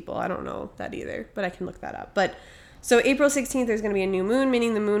transporting people. I don't know that either, but I can look that up. But so April 16th, there's going to be a new moon,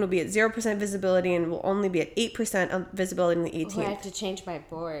 meaning the moon will be at 0% visibility and will only be at 8% of visibility on the 18th. Oh, I have to change my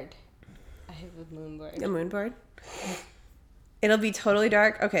board. I have a moon board. A moon board? It'll be totally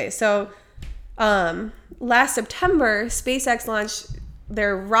dark. Okay, so last September, SpaceX launched,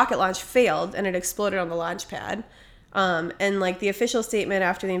 their rocket launch failed and it exploded on the launch pad. And like the official statement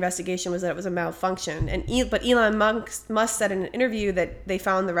after the investigation was that it was a malfunction. But Elon Musk said in an interview that they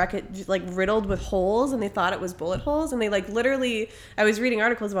found the rocket like riddled with holes and they thought it was bullet holes. And they like literally, I was reading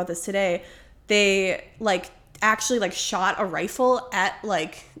articles about this today. They like actually like shot a rifle at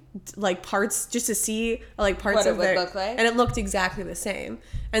like parts just to see like parts what of it would look like, and it looked exactly the same.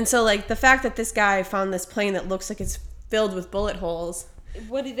 And so like the fact that this guy found this plane that looks like it's filled with bullet holes.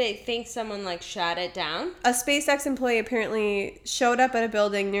 What do they think? Someone like shot it down? A SpaceX employee apparently showed up at a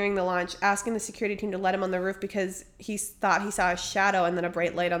building nearing the launch, asking the security team to let him on the roof because he thought he saw a shadow and then a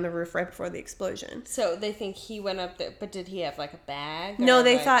bright light on the roof right before the explosion. So they think he went up there, but did he have like a bag? No,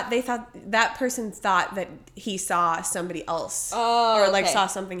 they like... thought that person thought that he saw somebody else, or like saw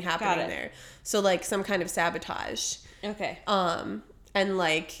something happening there. So like some kind of sabotage. Okay. And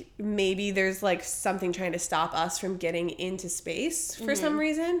like maybe there's like something trying to stop us from getting into space for some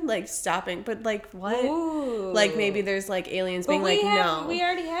reason, like stopping. But like what? Ooh. Like maybe there's like aliens being like, no. We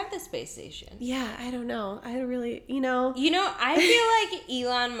already have the space station. Yeah, I don't know. I really, I feel like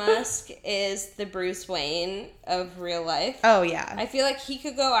Elon Musk is the Bruce Wayne of real life. Oh yeah. I feel like he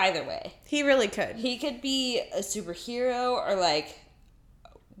could go either way. He really could. He could be a superhero or like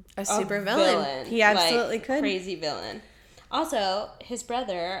a super villain. He absolutely like, could. Crazy villain. Also, his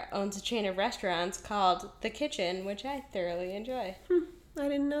brother owns a chain of restaurants called The Kitchen, which I thoroughly enjoy. I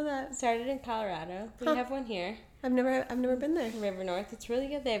didn't know that. Started in Colorado. We have one here. I've never been there. River North. It's really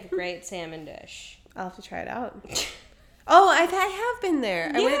good. They have a great salmon dish. I'll have to try it out. Oh, I have been there.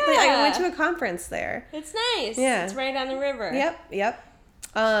 I Yeah. went to a conference there. It's nice. Yeah. It's right on the river. Yep.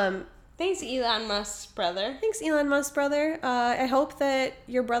 Thanks, Elon Musk's brother. Thanks, Elon Musk's brother. I hope that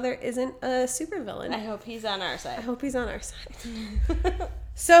your brother isn't a supervillain. I hope he's on our side. I hope he's on our side.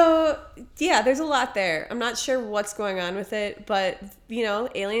 So, yeah, there's a lot there. I'm not sure what's going on with it, but, you know,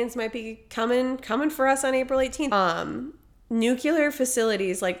 aliens might be coming for us on April 18th. Nuclear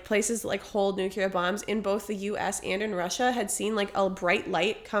facilities, like places that like hold nuclear bombs in both the US and in Russia, had seen like a bright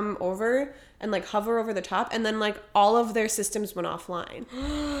light come over and like hover over the top, and then like all of their systems went offline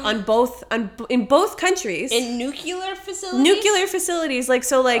in both countries. In nuclear facilities? Like,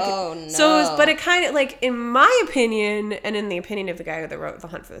 so like, oh, no. so, but it kind of like, in my opinion, and in the opinion of the guy that wrote The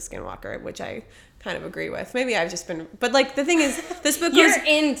Hunt for the Skinwalker, which I kind of agree with. Maybe I've just been, but like the thing is, this book You're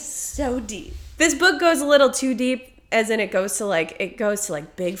in so deep. This book goes a little too deep. As in, it goes to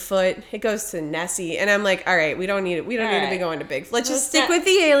Bigfoot, it goes to Nessie, and I'm like, all right, we don't need to be going to Bigfoot. Let's just stick with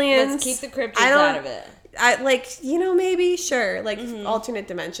the aliens. Let's keep the cryptids out of it. I like, you know, maybe, sure, like alternate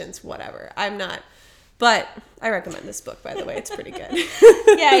dimensions, whatever. I'm not, but I recommend this book, by the way. It's pretty good.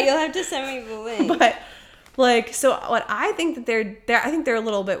 Yeah, you'll have to send me the link. But like, so what I think that they're a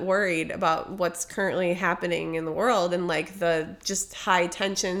little bit worried about what's currently happening in the world, and like the just high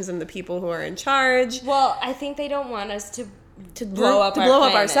tensions and the people who are in charge. Well, I think they don't want us to blow up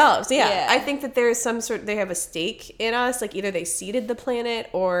ourselves. Yeah. I think that there's they have a stake in us. Like, either they seeded the planet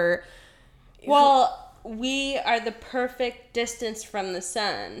or. Well, we are the perfect distance from the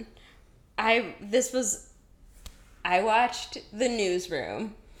sun. I watched The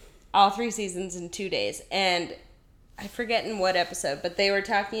Newsroom. All 3 seasons in 2 days. And I forget in what episode, but they were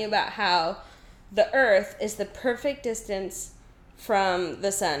talking about how the Earth is the perfect distance from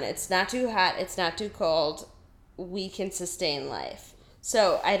the sun. It's not too hot. It's not too cold. We can sustain life.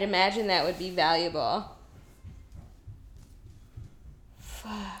 So I'd imagine that would be valuable.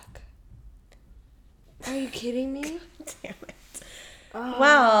 Fuck. Are you kidding me? Damn it. Oh.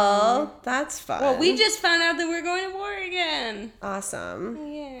 Well, that's fun. Well, we just found out that we're going to war again. Awesome.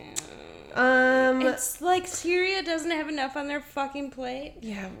 Yeah. It's like Syria doesn't have enough on their fucking plate.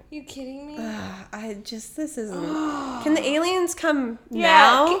 Yeah. You kidding me? This isn't. Can the aliens come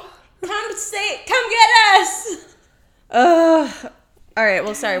now? Come get us. All right.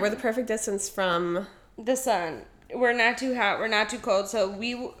 Well, sorry. We're the perfect distance from the sun. We're not too hot. We're not too cold. So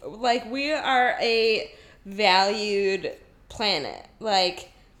we are a valued planet.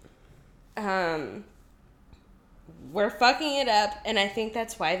 Like, we're fucking it up, and I think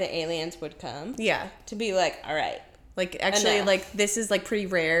that's why the aliens would come. Yeah. To be like, all right. Like, actually, enough. Like, this is, like, pretty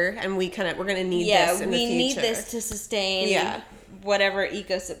rare, and we're going to need this in the future. Yeah, we need this to sustain whatever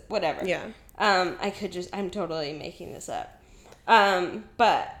ecosystem, whatever. Yeah. I'm totally making this up.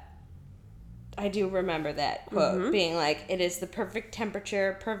 But I do remember that quote being like, it is the perfect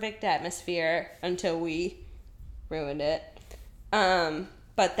temperature, perfect atmosphere until we ruined it.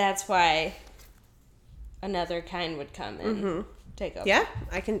 But that's why another kind would come and take over. Yeah,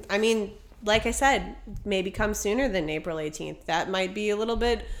 I mean, like I said, maybe come sooner than April 18th. That might be a little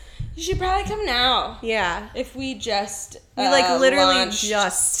bit. You should probably come now. Yeah. If we just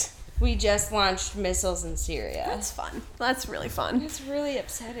we just launched missiles in Syria. That's fun. That's really fun. It's really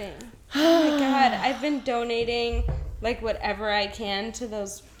upsetting. Oh my God, I've been donating like whatever I can to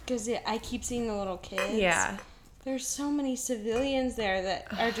those, because I keep seeing the little kids. Yeah. There's so many civilians there that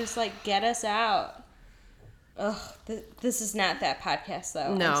are just like, get us out. Ugh, this is not that podcast,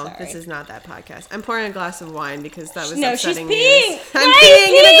 though. No, this is not that podcast. I'm pouring a glass of wine because that was upsetting she's peeing. News. I'm peeing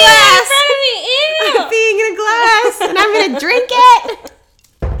in a glass. In front of me. Ew. I'm peeing in a glass, and I'm going to drink it.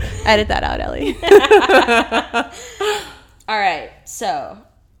 Edit that out, Ellie. All right, so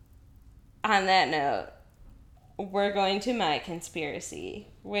on that note, we're going to my conspiracy,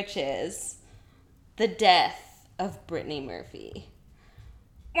 which is the death of Brittany Murphy.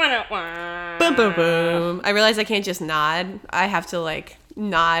 Boom, boom, boom. I realize I can't just nod. I have to, like,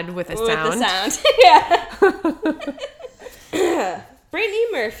 nod with a sound. Yeah.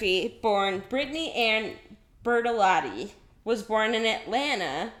 Brittany Murphy, born Brittany Ann Bertolotti, was born in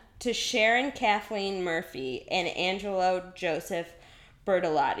Atlanta to Sharon Kathleen Murphy and Angelo Joseph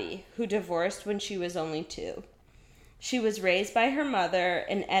Bertolotti, who divorced when she was only 2. She was raised by her mother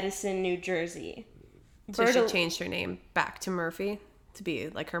in Edison, New Jersey. So she changed her name back to Murphy to be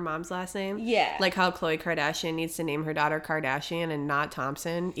like her mom's last name. Yeah. Like how Khloe Kardashian needs to name her daughter Kardashian and not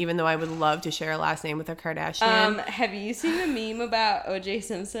Thompson, even though I would love to share a last name with a Kardashian. Have you seen the meme about O.J.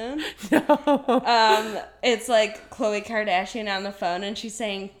 Simpson? No. It's like Khloe Kardashian on the phone and she's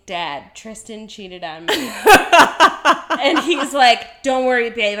saying, "Dad, Tristan cheated on me." And he's like, "Don't worry,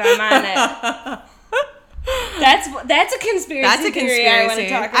 babe, I'm on it." That's a conspiracy theory I want to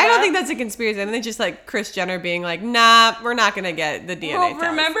talk about. I don't think that's a conspiracy. I think it's just like Kris Jenner being like, nah, we're not going to get the DNA test.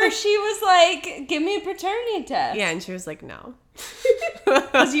 Remember she was like, give me a paternity test. Yeah, and she was like, no.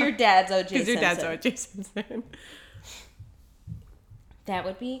 Because your dad's O.J. Simpson. Because your dad's O.J. Simpson. That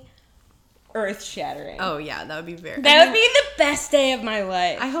would be earth-shattering. Oh, yeah, that would be very... That would be the best day of my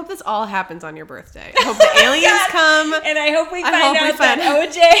life. I hope this all happens on your birthday. I hope the aliens come. And I hope we find out that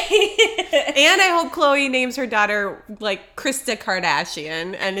OJ... And I hope Khloe names her daughter, like, Krista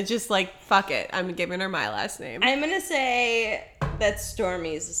Kardashian. And it's just like, fuck it. I'm giving her my last name. I'm going to say that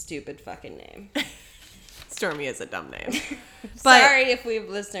Stormy is a stupid fucking name. Stormy is a dumb name. But sorry if we have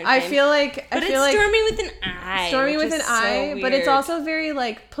listeners. I feel like Stormy with an I. Stormy with an I, so but it's also very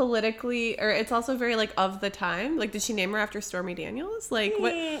like politically, or it's also very like of the time. Like, did she name her after Stormy Daniels? Like,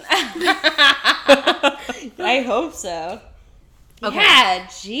 what? I hope so. Okay. Yeah,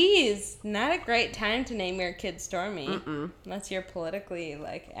 jeez, not a great time to name your kid Stormy unless you're politically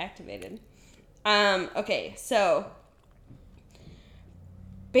like activated. Okay, so.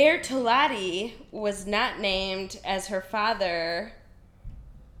 Bertolotti was not named as her father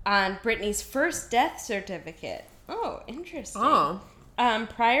on Britney's first death certificate. Oh, interesting. Oh.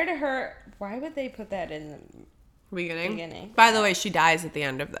 Prior to her, why would they put that in the beginning? By the way, she dies at the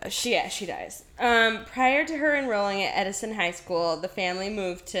end of this. She dies. Prior to her enrolling at Edison High School, the family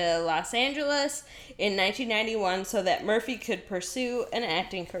moved to Los Angeles in 1991 so that Murphy could pursue an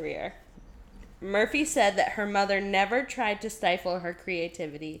acting career. Murphy said that her mother never tried to stifle her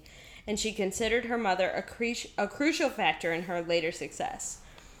creativity, and she considered her mother a crucial factor in her later success.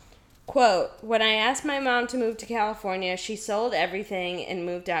 Quote, when I asked my mom to move to California, she sold everything and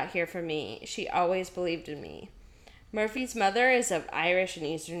moved out here for me. She always believed in me. Murphy's mother is of Irish and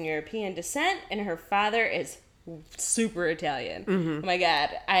Eastern European descent, and her father is super Italian. Oh my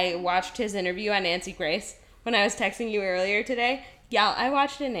God. I watched his interview on Nancy Grace when I was texting you earlier today. Yeah, I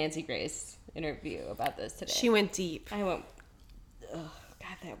watched a Nancy Grace interview about this today. She went deep. I went, oh,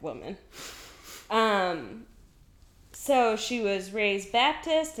 God, that woman. So she was raised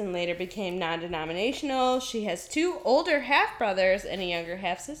Baptist and later became non-denominational. She has 2 older half-brothers and a younger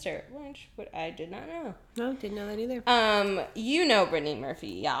half-sister, which I did not know. No, didn't know that either. You know Brittany Murphy,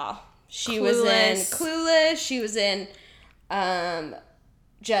 y'all. She Clueless. was in Clueless. She was in,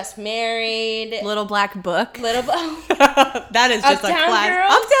 Just Married. Little Black Book. That is just Uptown a classic.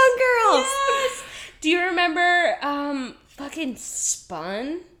 Girls? Uptown Girls. Yes. Do you remember fucking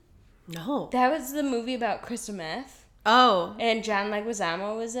Spun? No. That was the movie about crystal meth. Oh. And John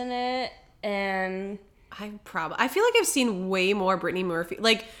Leguizamo was in it. And I feel like I've seen way more Brittany Murphy.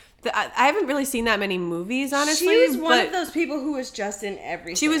 Like, I haven't really seen that many movies, honestly. She was one of those people who was just in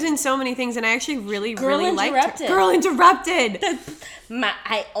everything. She was in so many things, and I actually really Girl liked her. Girl Interrupted.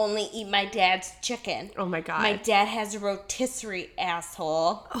 I only eat my dad's chicken. Oh my God. My dad has a rotisserie,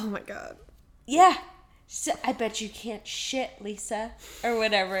 asshole. Oh my God. Yeah. So I bet you can't shit, Lisa. Or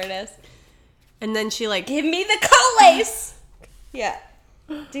whatever it is. And then she like... Give me the collace! Yeah.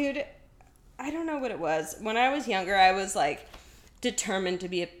 Dude, I don't know what it was. When I was younger, I was like... determined to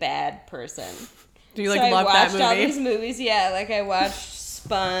be a bad person. Do you like love that movie? I watched all these movies, yeah. Like I watched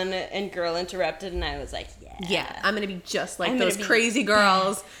Spun and Girl Interrupted, and I was like, yeah, I'm gonna be just like those crazy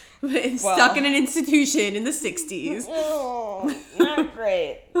girls stuck in an institution in the 60s. Oh, not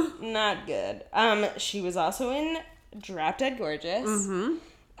great, not good. She was also in Drop Dead Gorgeous. Mm-hmm.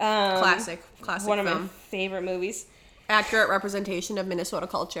 Classic one of film. my favorite movies. Accurate representation of Minnesota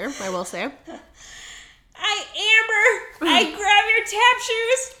culture, I will say. Amber, I grabbed your tap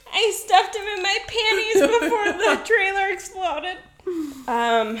shoes. I stuffed them in my panties before the trailer exploded.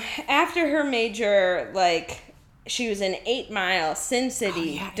 After her major, like, she was in 8 Mile, Sin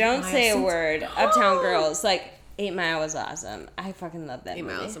City, Don't Say a Word, Uptown Girls. Like, 8 Mile was awesome. I fucking love that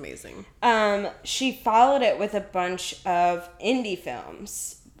movie. 8 Mile is amazing. She followed it with a bunch of indie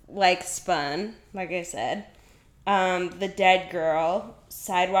films, like Spun, like I said. The Dead Girl,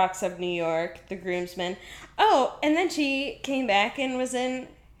 Sidewalks of New York, The Groomsman. Oh, and then she came back and was in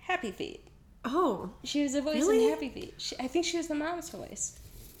Happy Feet. Oh. She was a voice in Happy Feet. I think she was the mom's voice.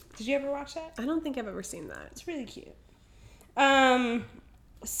 Did you ever watch that? I don't think I've ever seen that. It's really cute.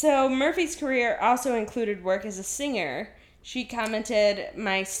 So Murphy's career also included work as a singer. She commented,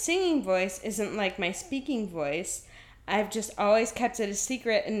 "My singing voice isn't like my speaking voice. I've just always kept it a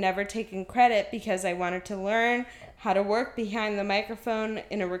secret and never taken credit because I wanted to learn how to work behind the microphone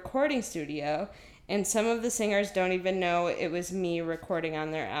in a recording studio, and some of the singers don't even know it was me recording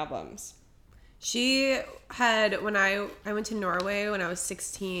on their albums." She had, when I went to Norway when I was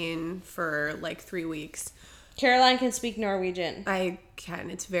 16 for like 3 weeks, Caroline can speak Norwegian. I can.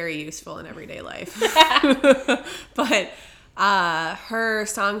 It's very useful in everyday life. But her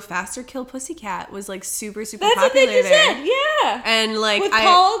song "Faster Kill Pussycat" was like super That's popular what they just there. said. Yeah. And like With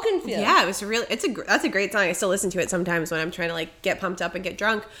Paul Oakenfold. Yeah, it was that's a great song. I still listen to it sometimes when I'm trying to like get pumped up and get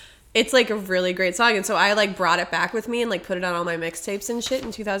drunk. It's like a really great song, and so I like brought it back with me and like put it on all my mixtapes and shit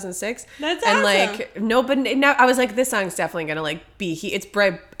in 2006. That's and awesome. like no, but now I was like, this song's definitely gonna like be it's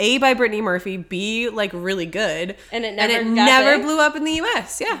A by Brittany Murphy, B like really good, And it never got never big? blew up in the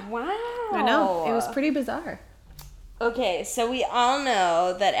U.S. Yeah, Wow. I know, it was pretty bizarre. Okay, so we all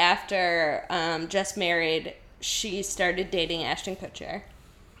know that after Just Married, she started dating Ashton Kutcher.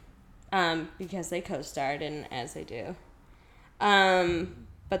 Because they co-starred, and as they do.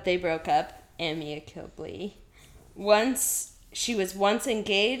 But they broke up, amicably. She was once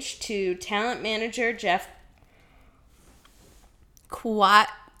engaged to talent manager Jeff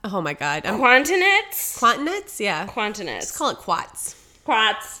Oh my god, Quantinetz? Quantinetz, yeah. Quantinetz. Let's call it Quats.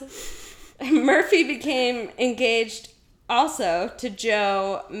 Quats. Murphy became engaged also to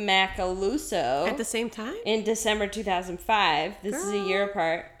Joe Macaluso At the same time? in December 2005. This is a year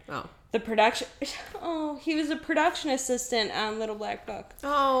apart. Oh. The production... Oh, he was a production assistant on Little Black Book.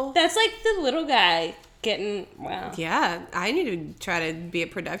 Oh. That's like the little guy getting... Wow. Yeah, I need to try to be a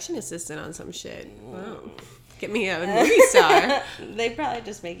production assistant on some shit. Wow. Get me a movie star. They probably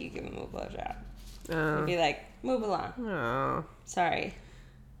just make you give him a blowjob. Oh. Be like, move along. Oh. Sorry.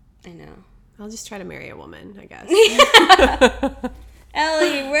 I know. I'll just try to marry a woman, I guess.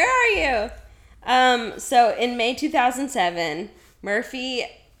 Ellie, where are you? So in May 2007, Murphy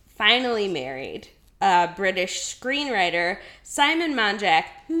finally married British screenwriter Simon Monjack,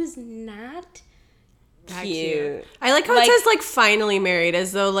 who's not cute. I like how it says like finally married,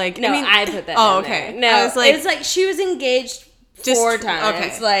 as though like No, I put that. Oh, in okay. There. No, I was like, it's like she was engaged 4 times.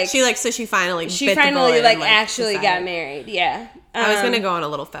 Okay. Like So she finally she bit the finally bullet like and, actually decided. got married. Yeah. I was gonna go on a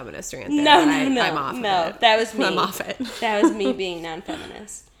little feminist rant there. No, but no, no, I'm off of no. it. That was me. I'm off it. That was me being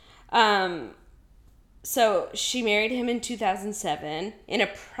non-feminist. So she married him in 2007 in a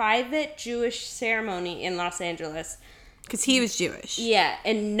private Jewish ceremony in Los Angeles. Because he was Jewish. Yeah,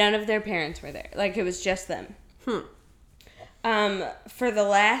 and none of their parents were there. Like, it was just them. For the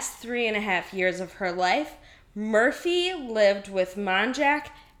last 3.5 years of her life, Murphy lived with Monjack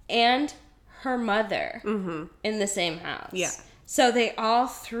and her mother in the same house. Yeah. So they all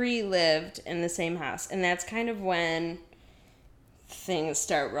 3 lived in the same house. And that's kind of when things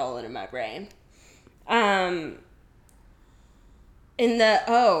start rolling in my brain.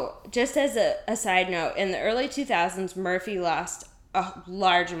 Just as a side note, in the early 2000s, Murphy lost a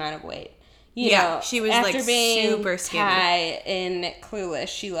large amount of weight. You know, she was after like being super skinny. Ty in Clueless,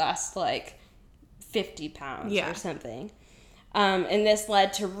 she lost like 50 pounds or something. And this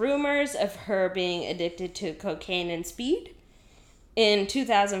led to rumors of her being addicted to cocaine and speed. In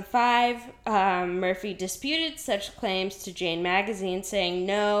 2005, Murphy disputed such claims to Jane Magazine, saying,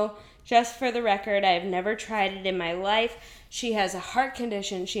 "No, just for the record, I have never tried it in my life. She has a heart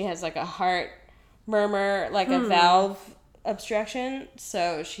condition. She has like a heart murmur, like a valve obstruction."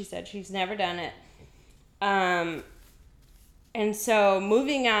 So she said she's never done it. And so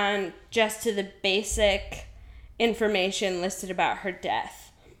moving on just to the basic information listed about her death.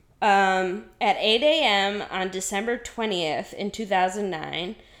 At 8 a.m. on December 20th in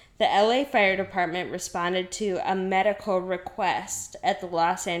 2009, the LA Fire Department responded to a medical request at the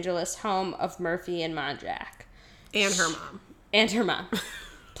Los Angeles home of Murphy and Monjack. And her mom. And her mom.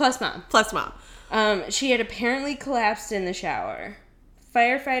 Plus mom. Plus mom. She had apparently collapsed in the shower.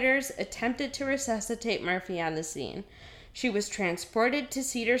 Firefighters attempted to resuscitate Murphy on the scene. She was transported to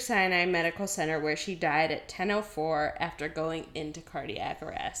Cedars-Sinai Medical Center, where she died at 10:04 after going into cardiac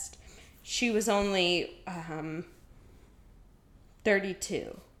arrest. She was only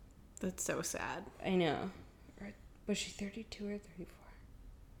 32. That's so sad. I know. Was she 32 or 34?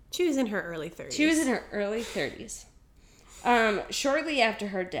 She was in her early 30s. She was in her early 30s. Shortly after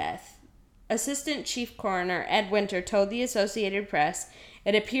her death, Assistant Chief Coroner Ed Winter told the Associated Press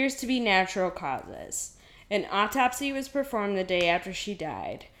it appears to be natural causes. An autopsy was performed the day after she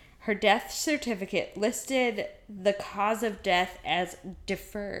died. Her death certificate listed the cause of death as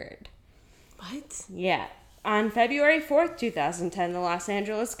deferred. What? Yeah. On February 4th, 2010, the Los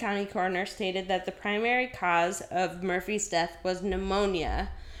Angeles County Coroner stated that the primary cause of Murphy's death was pneumonia,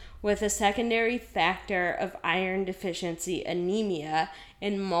 with a secondary factor of iron deficiency, anemia,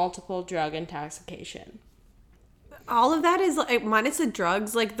 and multiple drug intoxication. All of that is, like, minus the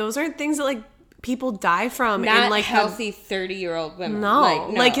drugs, like, those aren't things that, like, people die from. Not in, like, healthy 30-year-old women. No. Like,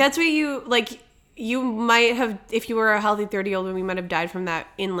 no. Like, that's what you, like, you might have, if you were a healthy 30-year-old woman, you might have died from that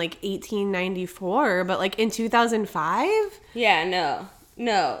in like 1894, but like in 2005? Yeah,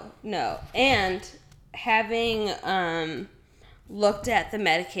 no. And having looked at the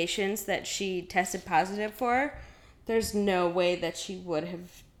medications that she tested positive for, there's no way that she would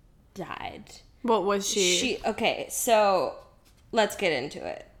have died. What was she? Okay, so let's get into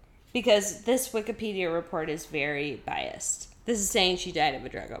it. Because this Wikipedia report is very biased. This is saying she died of a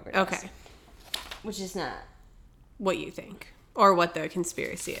drug overdose. Okay. Which is not. What you think. Or what the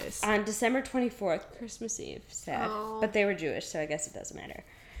conspiracy is. On December 24th, Christmas Eve, sad. Oh. But they were Jewish, so I guess it doesn't matter.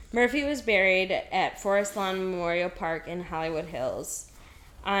 Murphy was buried at Forest Lawn Memorial Park in Hollywood Hills.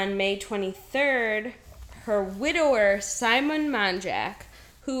 On May 23rd, her widower, Simon Monjack,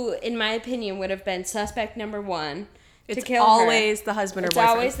 who, in my opinion, would have been suspect number one to kill her. It's always the husband or boyfriend.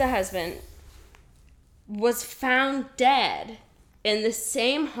 It's always the husband. Was found dead in the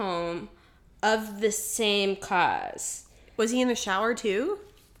same home of the same cause. Was he in the shower too?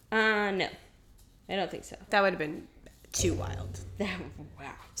 No. I don't think so. That would have been too wild.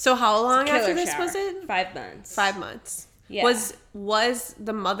 Wow. So how long Killer after this shower. was it? 5 months. 5 months. Yeah. Was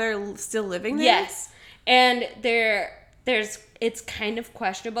the mother still living there? Yes. And it's kind of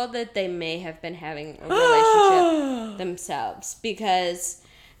questionable that they may have been having a relationship themselves, because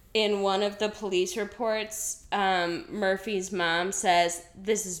in one of the police reports, Murphy's mom says,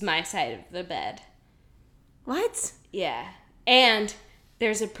 "This is my side of the bed." What? Yeah. And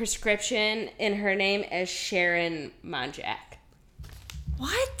there's a prescription in her name as Sharon Monjack.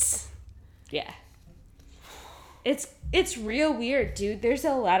 What? Yeah. It's real weird, dude. There's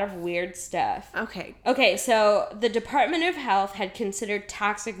a lot of weird stuff. Okay. Okay, so the Department of Health had considered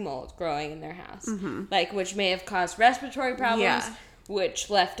toxic mold growing in their house, which may have caused respiratory problems, which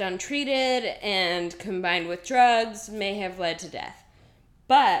left untreated and combined with drugs may have led to death.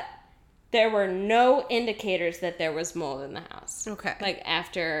 But there were no indicators that there was mold in the house. Okay.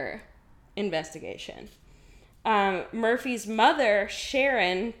 After investigation. Murphy's mother,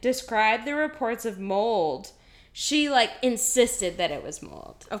 Sharon, described the reports of mold. She, insisted that it was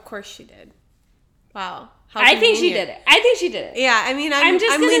mold. Of course she did. Wow. How I think she convenient. did it. I think she did it. Yeah, I mean, I'm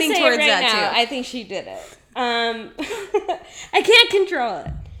just gonna leaning say towards it right that now. too. I think she did it. I can't control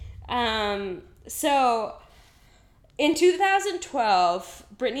it. So, in 2012,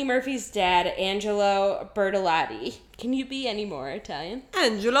 Brittany Murphy's dad, Angelo Bertolotti, can you be any more Italian?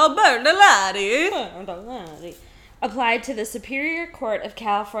 Angelo Bertolotti. Bertolotti. Applied to the Superior Court of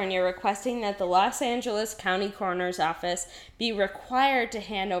California requesting that the Los Angeles County Coroner's Office be required to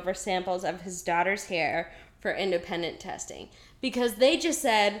hand over samples of his daughter's hair for independent testing. Because they just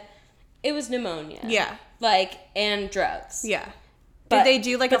said it was pneumonia. Yeah. And drugs. Yeah. But- Did they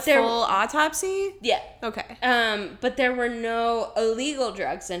do a but there- full autopsy? Yeah. Okay. But there were no illegal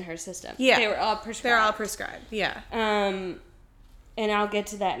drugs in her system. Yeah. They were all prescribed. They're all prescribed. Yeah. And I'll get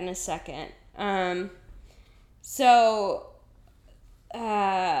to that in a second. So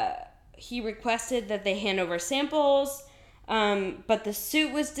he requested that they hand over samples, but the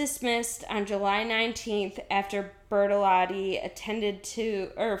suit was dismissed on July 19th after Bertolotti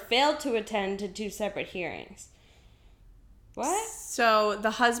failed to attend to 2 separate hearings. What? So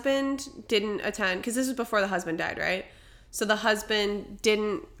the husband didn't attend, because this was before the husband died, right? So the husband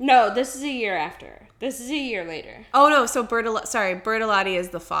didn't... No, this is a year after. This is a year later. Oh, no, so Bertolotti is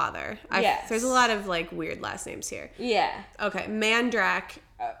the father. Yes. There's a lot of, weird last names here. Yeah. Okay, Mandrake.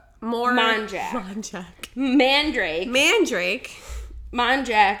 Monjack. Mandrake.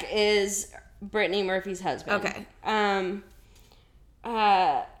 Monjack is Brittany Murphy's husband. Okay.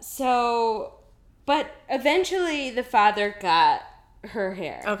 But eventually the father got her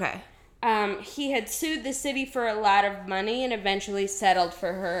hair. Okay. He had sued the city for a lot of money and eventually settled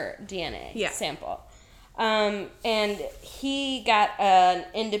for her DNA sample. And he got an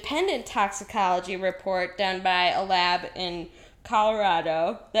independent toxicology report done by a lab in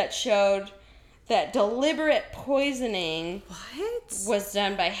Colorado that showed that deliberate poisoning was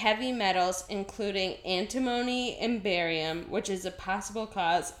done by heavy metals, including antimony and barium, which is a possible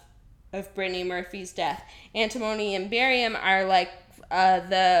cause of Brittany Murphy's death. Antimony and barium are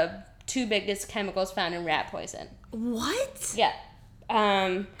the 2 biggest chemicals found in rat poison. What? Yeah.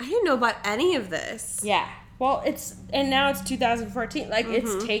 I didn't know about any of this. Yeah. Well, now it's 2014.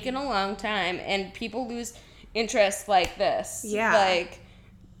 It's taken a long time, and people lose interest like this. Yeah.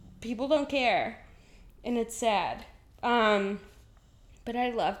 People don't care, and it's sad. But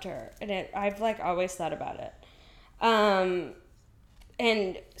I loved her, and I've always thought about it.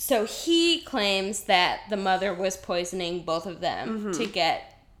 And so he claims that the mother was poisoning both of them to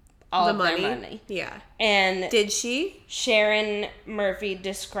get all The of money? their money. Yeah. And Did she? Sharon Murphy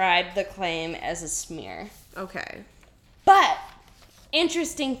described the claim as a smear. Okay. But,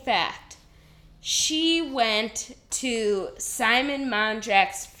 interesting fact, she went to Simon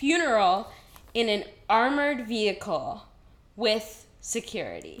Monjack's funeral in an armored vehicle with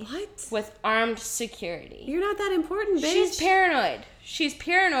security. What? With armed security. You're not that important, bitch. She's paranoid. She's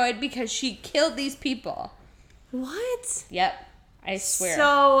paranoid because she killed these people. What? Yep. I swear.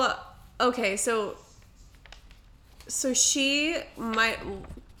 So, okay, so she might...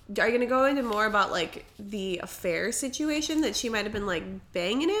 Are you going to go into more about, like, the affair situation that she might have been, like,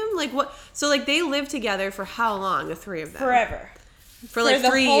 banging him? Like, what? So, like, they lived together for how long, the three of them? Forever. For, like,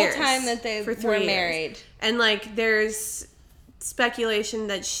 3 years. For the whole time that they were married. And, like, there's speculation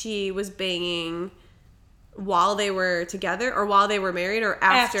that she was banging while they were together or while they were married or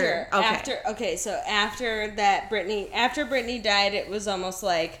after? Okay, so after Brittany died, it was almost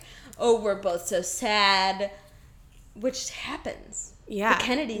like, oh, we're both so sad, which happens. Yeah. The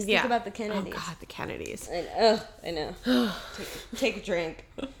Kennedys. Think about the Kennedys. Oh, God, the Kennedys. I know. Take a drink.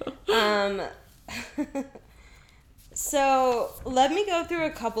 So, let me go through a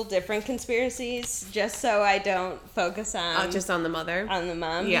couple different conspiracies, just so I don't focus on... just on the mother? On the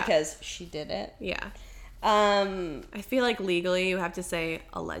mom, because she did it. Yeah. I feel like legally you have to say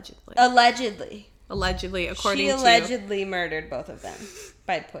allegedly. Allegedly, according she to... allegedly murdered both of them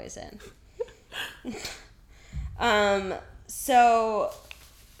by poison. So,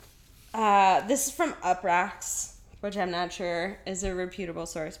 this is from Uprocks, which I'm not sure is a reputable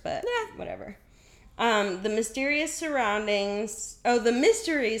source, but whatever. The mysteries surrounding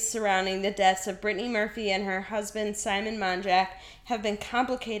the deaths of Brittany Murphy and her husband Simon Monjack have been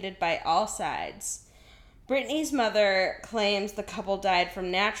complicated by all sides. Brittany's mother claims the couple died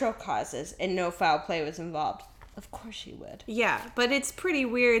from natural causes and no foul play was involved. Of course she would. Yeah, but it's pretty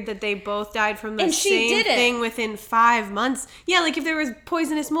weird that they both died from the and same thing within 5 months. Yeah, like if there was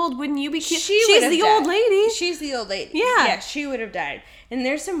poisonous mold, wouldn't you be killed? She's the old lady. She's the old lady. Yeah. Yeah, she would have died. And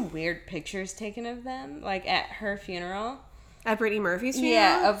there's some weird pictures taken of them, like at her funeral. At Brittany Murphy's funeral?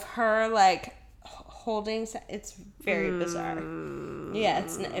 Yeah, of her like holding. It's very bizarre. Yeah,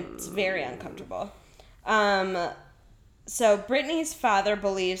 it's very uncomfortable. So Brittany's father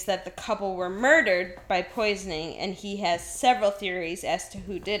believes that the couple were murdered by poisoning, and he has several theories as to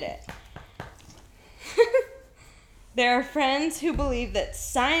who did it. There are friends who believe that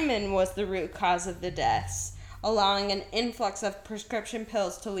Simon was the root cause of the deaths, allowing an influx of prescription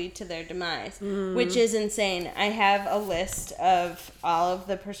pills to lead to their demise, which is insane. I have a list of all of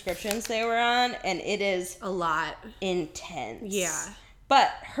the prescriptions they were on, and it is a lot. Intense. Yeah. But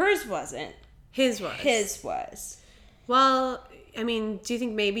hers wasn't. His was. Well, I mean, do you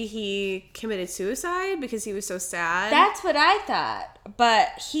think maybe he committed suicide because he was so sad? That's what I thought. But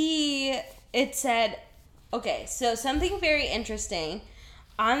it said, okay, so something very interesting.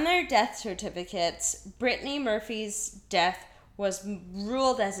 On their death certificates, Brittany Murphy's death was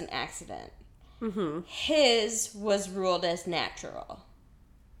ruled as an accident. Mm-hmm. His was ruled as natural.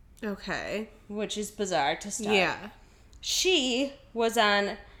 Okay. Which is bizarre to start. Yeah. She was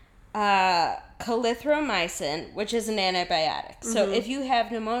on clarithromycin, which is an antibiotic. Mm-hmm. So if you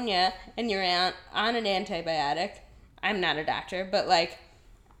have pneumonia and you're on an antibiotic, I'm not a doctor, but like,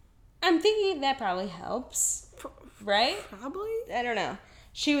 I'm thinking that probably helps, right? Probably. I don't know.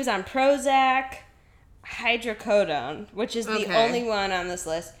 She was on Prozac, hydrocodone, which is the only one on this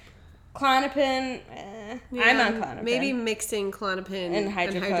list. Klonopin, I'm on Klonopin. Maybe mixing Klonopin and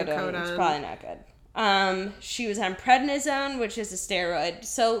hydrocodone is probably not good. She was on prednisone, which is a steroid,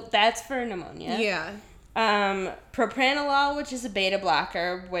 so that's for pneumonia. Yeah. Propranolol, which is a beta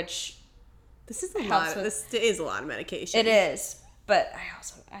blocker, which this is a lot of medication. It is, but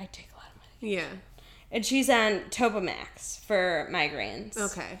I take a lot of medication. Yeah. And she's on Topamax for migraines.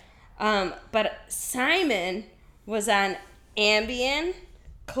 Okay. But Simon was on Ambien,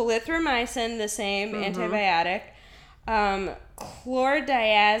 clarithromycin, the same antibiotic,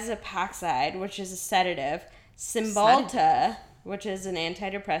 chlordiazepoxide, which is a sedative, Cymbalta, which is an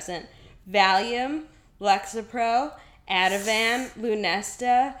antidepressant, Valium, Lexapro, Ativan,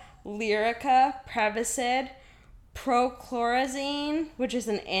 Lunesta, Lyrica, Prevacid, Prochlorazine, which is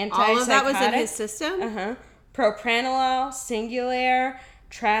an antipsychotic. All of that was in his system? Uh-huh. Propranolol, Singulair,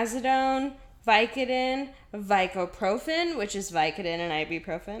 Trazodone, Vicodin, Vicoprofen, which is Vicodin and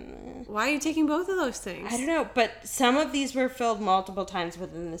ibuprofen. Why are you taking both of those things? I don't know, but some of these were filled multiple times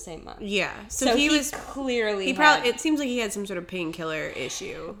within the same month. Yeah. So he was clearly it seems like he had some sort of painkiller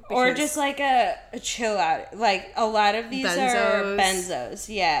issue. Or just like a chill out. Like a lot of these are benzos.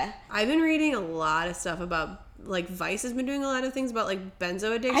 Yeah. I've been reading a lot of stuff about like Vice has been doing a lot of things about like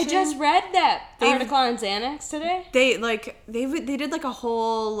benzo addiction. I just read that article on Xanax today. They did like a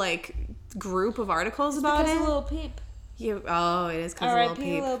whole like group of articles about Because it. of Lil Peep. It is because of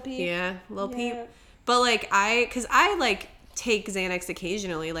R.I.P. Lil Peep. Yeah, Lil Peep. Yeah. But like because I like take Xanax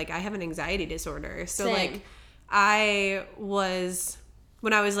occasionally. Like I have an anxiety disorder, so Same. like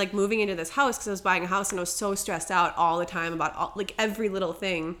when I was like moving into this house, because I was buying a house and I was so stressed out all the time about like every little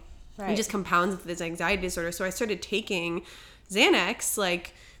thing. Right. It just compounds with this anxiety disorder. So I started taking Xanax,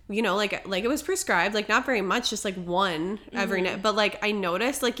 like, you know, like it was prescribed, like not very much, just like one every night. But like I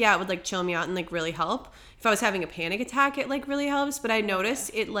noticed, like, yeah, it would like chill me out and like really help. If I was having a panic attack, it like really helps. But I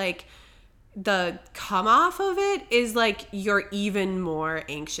noticed it like the come off of it is like you're even more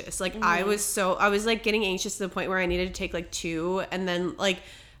anxious. Like I was like getting anxious to the point where I needed to take like 2, and then like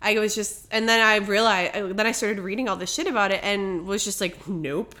I was just, and then I realized, then I started reading all this shit about it and was just like,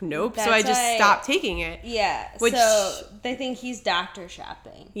 nope. So I just stopped taking it. Yeah. Which, so they think he's doctor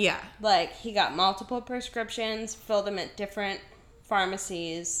shopping. Yeah. Like he got multiple prescriptions, filled them at different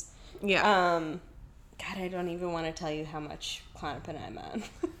pharmacies. Yeah. God, I don't even want to tell you how much Klonopin I'm on.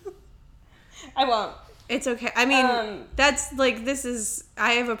 I won't. It's okay. I mean, that's like,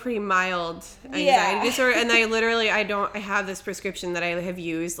 I have a pretty mild anxiety disorder, and I have this prescription that I have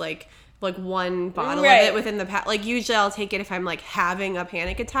used like one bottle of it within the past. Like usually I'll take it if I'm like having a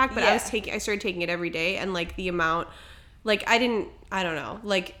panic attack, but I started taking it every day, and like the amount, like I don't know,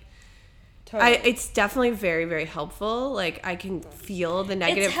 like totally. It's definitely very, very helpful. Like I can feel the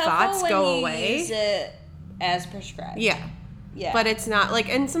negative thoughts go away. Use it as prescribed. Yeah. Yeah. But it's not like,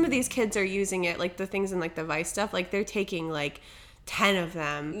 and some of these kids are using it, like the things in like the Vice stuff, like they're taking like 10 of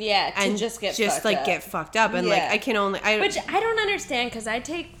them. Yeah, to and just get fucked up. And like, which I don't understand, because I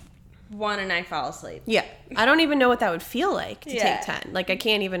take 1 and I fall asleep. Yeah. I don't even know what that would feel like to take 10. Like I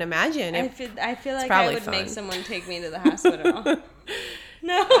can't even imagine. I feel like I would make someone take me to the hospital.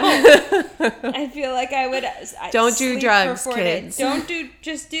 No. I feel like I would. Don't do drugs, kids.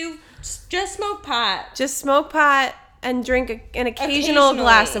 Just smoke pot. Just smoke pot. And drink an occasional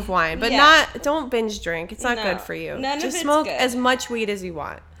glass of wine, but don't binge drink. It's not good for you. Just smoke as much weed as you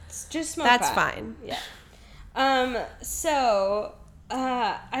want. Just smoke That's pot. fine. Yeah. So,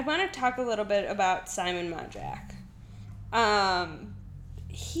 I want to talk a little bit about Simon Monjack.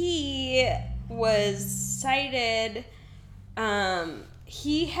 He was cited,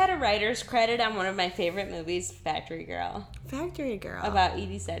 he had a writer's credit on one of my favorite movies, Factory Girl. About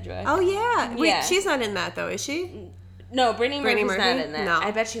Edie Sedgwick. Oh, yeah. Wait, she's not in that, though, is she? No, Brittany Murphy's not in that. No.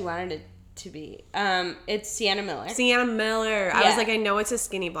 I bet she wanted it to be. It's Sienna Miller. Yeah. I was like, I know it's a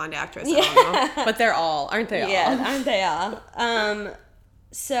skinny blonde actress. I don't know. But they're all, aren't they all? Yeah, aren't they all?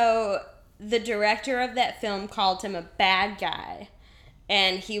 So the director of that film called him a bad guy.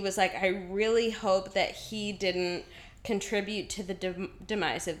 And he was like, I really hope that he didn't contribute to the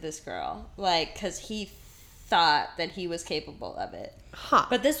demise of this girl. Like, because he thought that he was capable of it. Huh.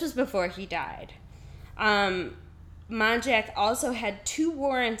 But this was before he died. Monjack also had 2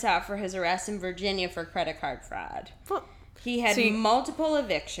 warrants out for his arrest in Virginia for credit card fraud. Well, He had multiple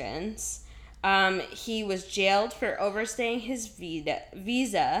evictions. He was jailed for overstaying his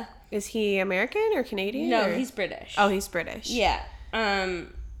visa. Is he American or Canadian? No, he's British. Oh, he's British. Yeah.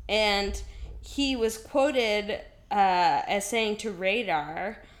 And he was quoted as saying to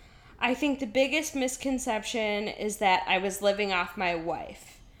Radar, I think the biggest misconception is that I was living off my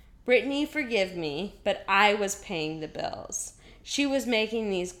wife. Brittany, forgive me, but I was paying the bills. She was making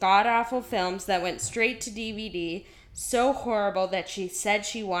these god-awful films that went straight to DVD, so horrible that she said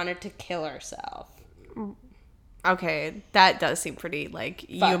she wanted to kill herself. Okay, that does seem pretty, like,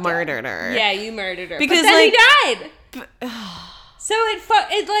 you murdered her. Yeah, you murdered her. Because, but then like, he died! So it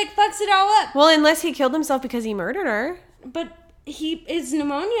fucks it all up. Well, unless he killed himself because he murdered her. But it's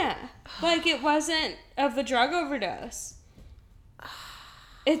pneumonia. Like, it wasn't of a drug overdose.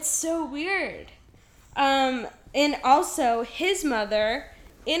 It's so weird. And also, his mother,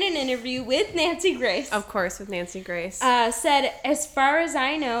 in an interview with Nancy Grace. Of course, with Nancy Grace. Said, as far as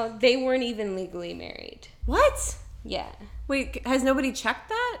I know, they weren't even legally married. What? Yeah. Wait, has nobody checked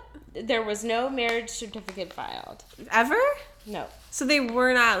that? There was no marriage certificate filed. Ever? No. So they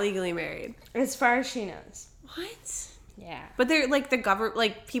were not legally married? As far as she knows. What? Yeah. But they're, like, the government,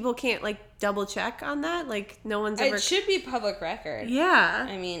 like, people can't, like, double check on that? Like, no one's ever... It should be public record. Yeah.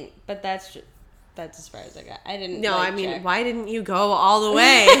 I mean, but that's as far as I got. I didn't. No, like, I mean, check. why didn't you go all the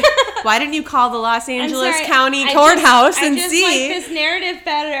way? Why didn't you call the Los Angeles County I courthouse and just see? like this narrative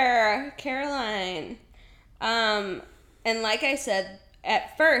better, Caroline. And like I said,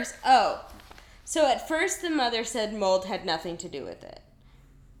 at first the mother said mold had nothing to do with it.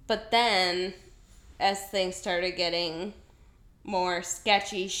 But then, as things started getting more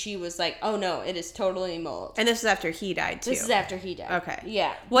sketchy, she was like, oh no, it is totally mold. And this is after he died, too. This is after he died. Okay.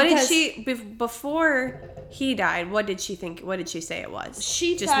 Yeah. What did she, before he died, what did she say it was?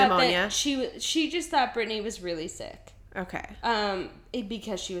 She just thought pneumonia? that she just thought Brittany was really sick. Okay.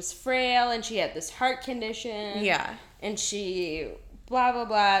 Because she was frail and she had this heart condition. Yeah. And she, blah, blah,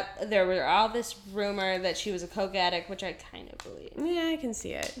 blah. There were all this rumor that she was a coke addict, which I kind of believe. Yeah, I can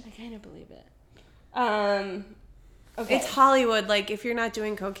see it. I kind of believe it. Okay. It's Hollywood. Like, if you're not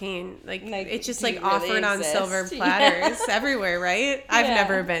doing cocaine, like it's just like do you really offered on exist? silver platters everywhere, right? I've Yeah.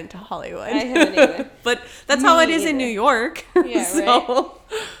 never been to Hollywood. I haven't either. But that's how it is in New York. Yeah, so.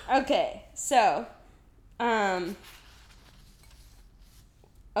 Right? Okay, so, a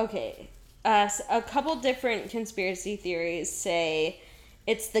couple different conspiracy theories say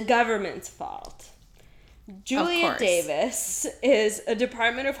it's the government's fault. Julia Davis is a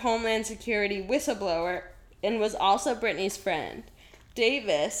Department of Homeland Security whistleblower and was also Brittany's friend.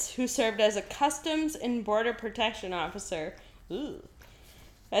 Davis, who served as a Customs and Border Protection officer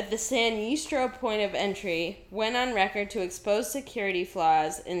at the San Ysidro point of entry, went on record to expose security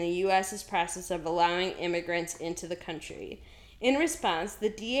flaws in the U.S.'s process of allowing immigrants into the country. In response,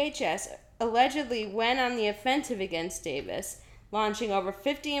 the DHS allegedly went on the offensive against Davis, launching over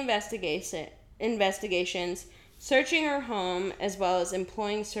 50 investigations, searching her home, as well as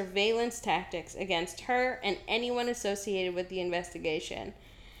employing surveillance tactics against her and anyone associated with the investigation.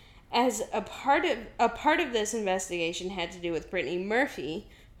 As a part of this investigation had to do with Brittany Murphy,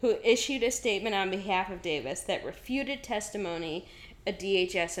 who issued a statement on behalf of Davis that refuted testimony a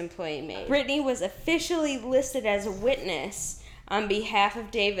DHS employee made. Brittany was officially listed as a witness on behalf of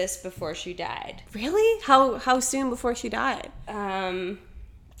Davis before she died. Really? How soon before she died? It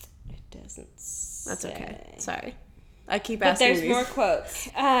doesn't say. That's okay. Sorry. I keep But asking there's these. more quotes.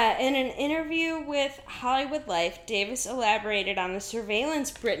 In an interview with Hollywood Life, Davis elaborated on the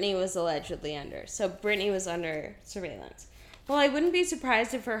surveillance Brittany was allegedly under. So Brittany was under surveillance. Well, I wouldn't be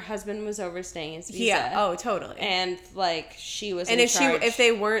surprised if her husband was overstaying his visa. Yeah. Oh, totally. And like she was. And in if charge. if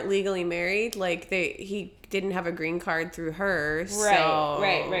they weren't legally married, like he didn't have a green card through her.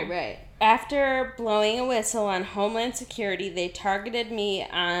 Right. After blowing a whistle on Homeland Security, they targeted me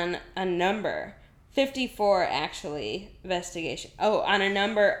on a number. 54, actually, investigation. Oh, on a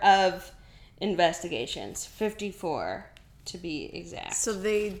number of investigations. 54, to be exact. So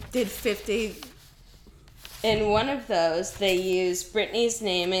they did 50. In one of those, they used Brittany's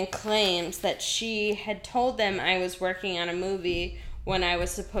name and claims that she had told them I was working on a movie when I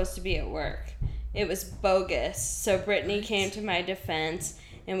was supposed to be at work. It was bogus, so Brittany came to my defense,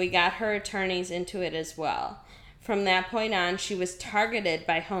 and we got her attorneys into it as well. From that point on, she was targeted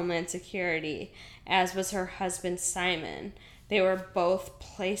by Homeland Security, as was her husband, Simon. They were both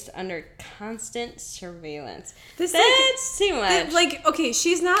placed under constant surveillance. That's too much. Okay,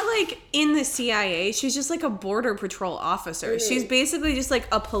 she's not, in the CIA. She's just, a Border Patrol officer. Mm-hmm. She's basically just,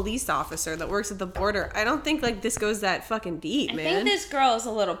 a police officer that works at the border. I don't think, this goes that fucking deep, man. I think this girl is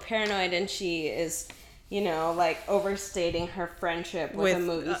a little paranoid, and she is... overstating her friendship with a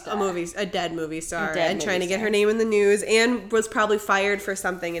movie star. A dead movie star. And trying to get her name in the news, and was probably fired for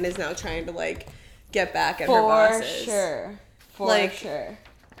something and is now trying to, get back at her bosses. For sure.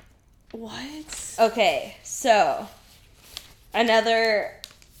 What? Okay, so another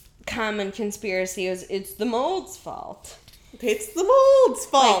common conspiracy is it's the mold's fault. It's the mold's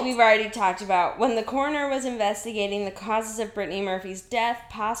fault. Like we've already talked about. When the coroner was investigating the causes of Brittany Murphy's death,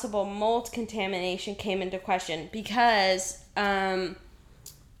 possible mold contamination came into question because Simon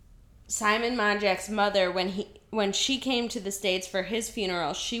Monjack's mother, when she came to the States for his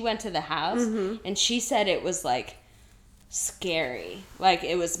funeral, she went to the house and she said it was scary.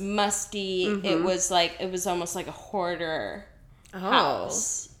 It was musty. Mm-hmm. It was almost like a hoarder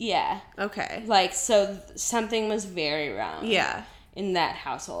house. Yeah. Okay. So something was very wrong. Yeah. In that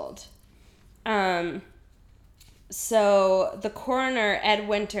household. So the coroner, Ed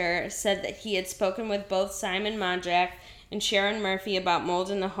Winter, said that he had spoken with both Simon Monjack and Sharon Murphy about mold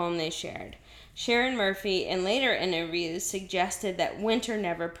in the home they shared. Sharon Murphy, in later interviews, suggested that Winter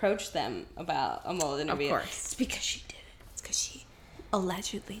never approached them about a mold interview. Of course. It's because she did it. It's because she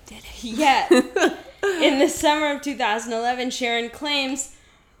allegedly did it. Yeah. In the summer of 2011, Sharon claims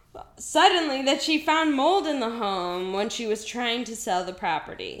suddenly that she found mold in the home when she was trying to sell the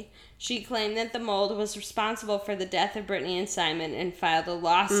property. She claimed that the mold was responsible for the death of Brittany and Simon and filed a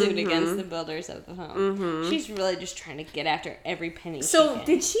lawsuit against the builders of the home. Mm-hmm. She's really just trying to get after every penny she can.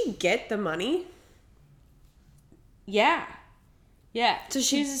 Did she get the money? Yeah. Yeah. So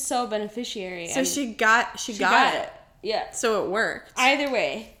she's a sole beneficiary. So she got it. Yeah. So it worked. Either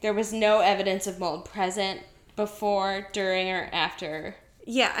way, there was no evidence of mold present before, during, or after.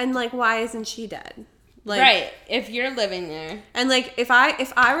 Yeah, and like, why isn't she dead? Like, right. If you're living there. And like, if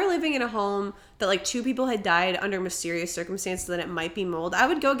I were living in a home that like 2 people had died under mysterious circumstances, that it might be mold, I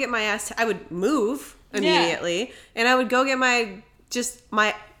would go get my ass. I would move immediately, and I would go get my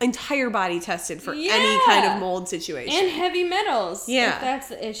entire body tested for any kind of mold situation and heavy metals. Yeah, if that's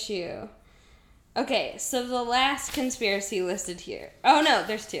the issue. Okay, so the last conspiracy listed here. Oh no,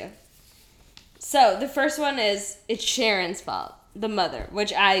 there's 2. So the first one is it's Sharon's fault, the mother,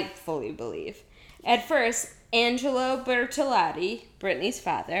 which I fully believe. At first, Angelo Bertolotti, Brittany's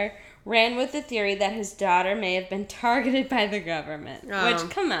father, ran with the theory that his daughter may have been targeted by the government. Which,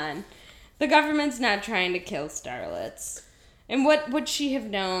 come on. The government's not trying to kill starlets. And what would she have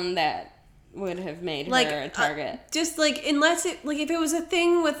known that would have made her a target? Just like, unless it, like, if it was a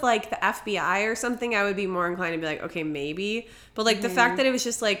thing with like the FBI or something, I would be more inclined to be like, okay, maybe. But like the fact that it was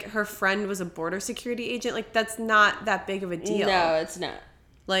just like her friend was a border security agent, like that's not that big of a deal. No, it's not.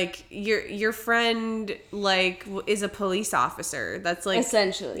 Like your friend like is a police officer. That's like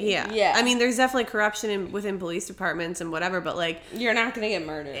essentially. Yeah. I mean, there's definitely corruption within police departments and whatever, but like you're not gonna get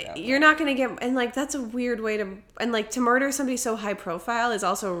murdered. You're not gonna get, and like that's a weird way to, and like to murder somebody so high profile is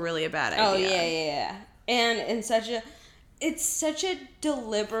also really a bad idea. Oh yeah. And it's such a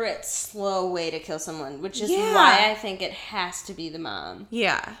deliberate, slow way to kill someone, which is why I think it has to be the mom.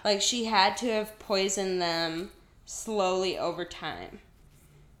 Yeah. Like she had to have poisoned them slowly over time.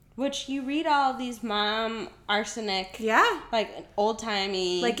 Which you read all of these mom arsenic, like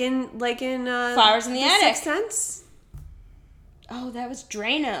old-timey, like in Flowers in the Attic. Sixth Sense. Oh, that was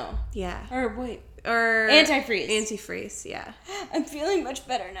Drano. Yeah. Or Antifreeze. Yeah. I'm feeling much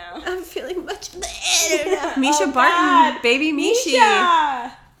better now. I'm feeling much better now. Misha Barton, baby Mishi.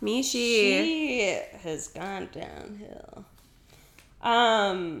 She has gone downhill.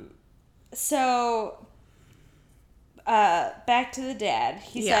 So. Back to the dad.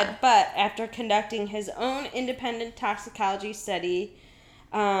 He said, but after conducting his own independent toxicology study,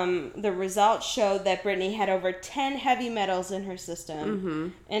 the results showed that Brittany had over 10 heavy metals in her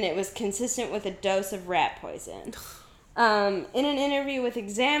system, and it was consistent with a dose of rat poison. In an interview with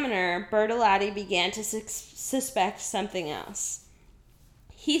Examiner, Bertolotti began to suspect something else.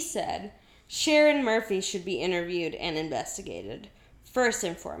 He said, Sharon Murphy should be interviewed and investigated, first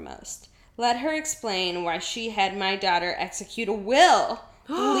and foremost. Let her explain why she had my daughter execute a will,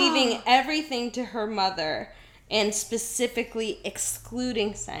 leaving everything to her mother, and specifically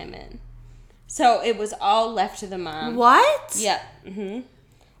excluding Simon. So it was all left to the mom. What? Yep.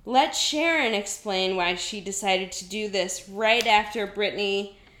 Let Sharon explain why she decided to do this right after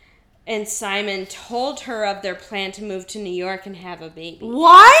Brittany and Simon told her of their plan to move to New York and have a baby.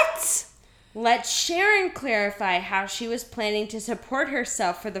 What? Let Sharon clarify how she was planning to support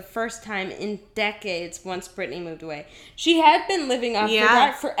herself for the first time in decades once Brittany moved away. She had been living off the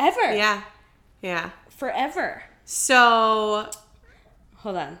daughter forever. Yeah. Forever. So.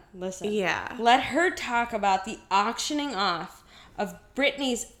 Hold on. Listen. Yeah. Let her talk about the auctioning off of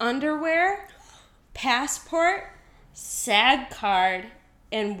Brittany's underwear, passport, SAG card,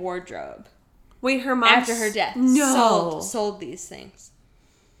 and wardrobe. Wait, her mom. After her death. No. Sold these things.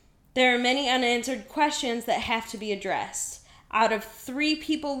 There are many unanswered questions that have to be addressed. Out of 3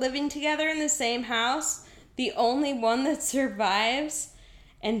 people living together in the same house, the only one that survives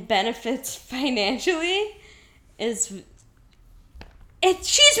and benefits financially is...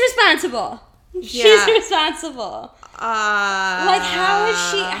 she's responsible. She's responsible. Like,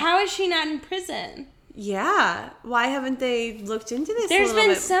 how is she not in prison? Yeah. Why haven't they looked into this There's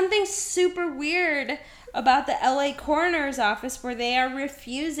been something super weird about the LA coroner's office where they are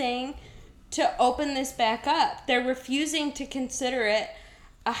refusing to open this back up. They're refusing to consider it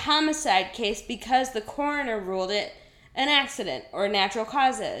a homicide case because the coroner ruled it an accident or natural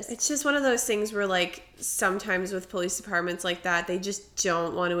causes. It's just one of those things where, like, sometimes with police departments like that, they just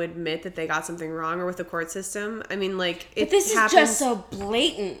don't want to admit that they got something wrong, or with the court system. I mean, like, but this is just so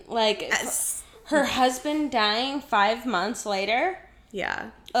blatant. Like, her husband dying 5 months later.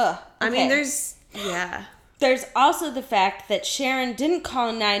 Yeah. Ugh. Okay. I mean, There's also the fact that Sharon didn't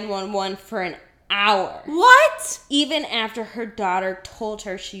call 911 for an hour. What? Even after her daughter told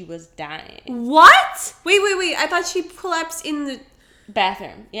her she was dying. What? Wait. I thought she collapsed in the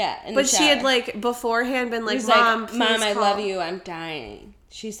bathroom. Yeah. But she had, like, beforehand been like, Mom, I love you. I'm dying.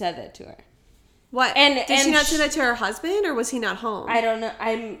 She said that to her. What? Did she not say that to her husband, or was he not home? I don't know.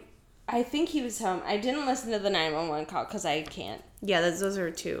 I think he was home. I didn't listen to the 911 call because I can't. Yeah, those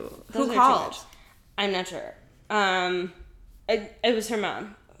are 2. Who called? I'm not sure. It was her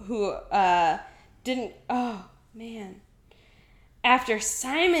mom who didn't. Oh, man. After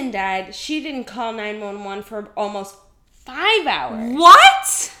Simon died, she didn't call 911 for almost 5 hours.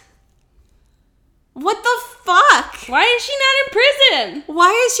 What? What the fuck? Why is she not in prison?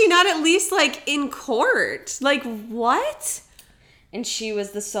 Why is she not at least, like, in court? Like, what? And she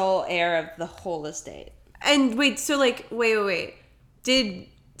was the sole heir of the whole estate. And wait, so, like, wait. Did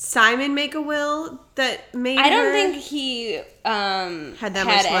Simon make a will that made I don't her... think he had that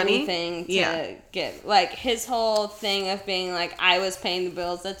much money? anything to get. Like, his whole thing of being like, I was paying the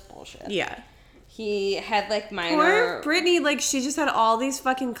bills, that's bullshit. Yeah. He had, like, minor... Poor Brittany, like, she just had all these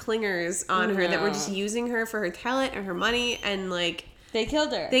fucking clingers on her that were just using her for her talent and her money, and, like... They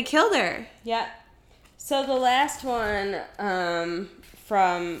killed her. Yeah. So the last one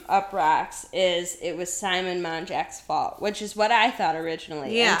from Up Rocks is it was Simon Monjack's fault, which is what I thought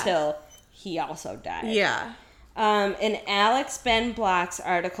originally until he also died. Yeah. In Alex Ben Block's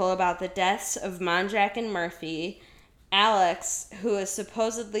article about the deaths of Monjack and Murphy, Alex, who is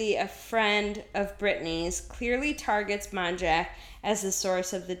supposedly a friend of Brittany's, clearly targets Monjack as the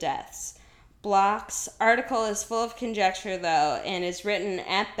source of the deaths. Block's article is full of conjecture, though, and is written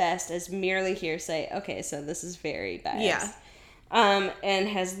at best as merely hearsay. Okay, so this is very biased. Yeah. And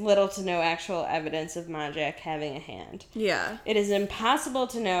has little to no actual evidence of Monjack having a hand. Yeah. It is impossible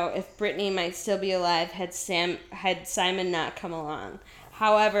to know if Brittany might still be alive had Simon not come along.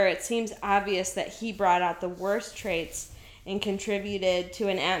 However, it seems obvious that he brought out the worst traits and contributed to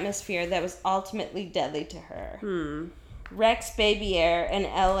an atmosphere that was ultimately deadly to her. Rex Babier, an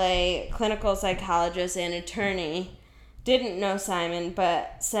LA clinical psychologist and attorney, didn't know Simon,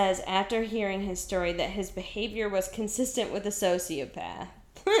 but says after hearing his story that his behavior was consistent with a sociopath.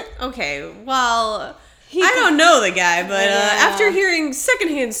 Okay, well, I don't know the guy, but after hearing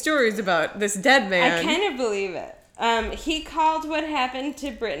secondhand stories about this dead man... I kind of believe it. He called what happened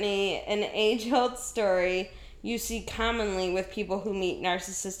to Brittany an age-old story you see commonly with people who meet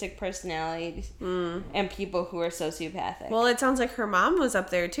narcissistic personalities and people who are sociopathic. Well, it sounds like her mom was up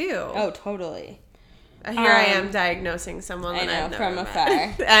there, too. Oh, totally. Here I am diagnosing someone that I've never from met.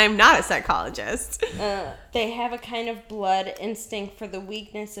 afar. I'm not a psychologist. They have a kind of blood instinct for the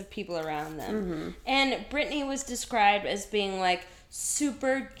weakness of people around them. And Brittany was described as being, like,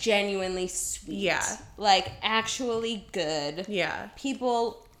 super genuinely sweet. Yeah. Like, actually good. Yeah.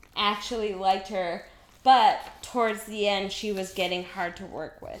 People actually liked her. But towards the end, she was getting hard to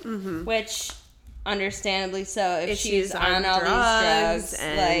work with. Which, understandably so, if she's on all these drugs.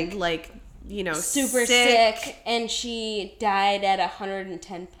 And, like you know, super sick, and she died at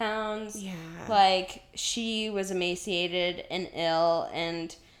 110 pounds. Yeah. Like, she was emaciated and ill,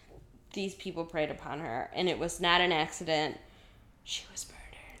 and these people preyed upon her. And it was not an accident. She was murdered.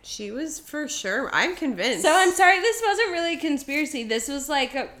 She was for sure. I'm convinced. So I'm sorry, this wasn't really a conspiracy. This was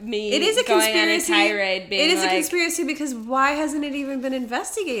like me it is a going conspiracy. on a tirade being it is like, a conspiracy because why hasn't it even been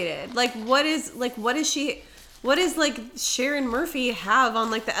investigated? Like, what does Sharon Murphy have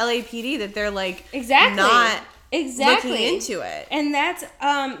on, like, the LAPD that they're, like, not looking into it? And that's,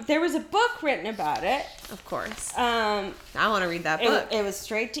 there was a book written about it. Of course. I want to read that book. It was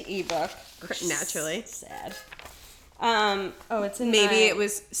straight to ebook. Naturally. Sad. It's in Maybe it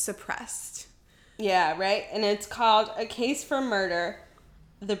was suppressed. Yeah, right? And it's called A Case for Murder,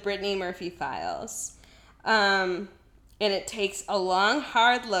 The Brittany Murphy Files. And it takes a long,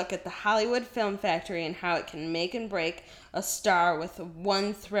 hard look at the Hollywood film factory and how it can make and break a star with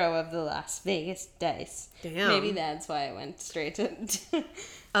one throw of the Las Vegas dice. Damn. Maybe that's why I went straight to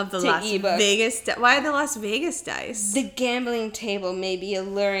Las ebook. Vegas. Why the Las Vegas dice? The gambling table may be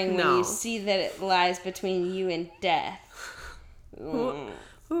alluring when you see that it lies between you and death. Who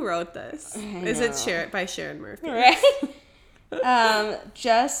wrote this? Is it by Sharon Murphy? Right?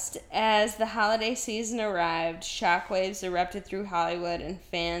 Just as the holiday season arrived, shockwaves erupted through Hollywood, and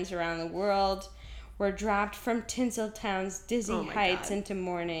fans around the world were dropped from Tinseltown's dizzy heights into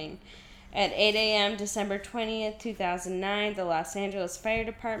mourning. At 8 a.m. December 20th, 2009, the Los Angeles Fire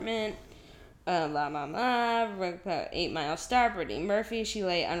Department, about 8 Mile Star, Brittany Murphy, she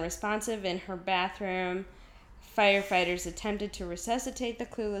lay unresponsive in her bathroom. Firefighters attempted to resuscitate the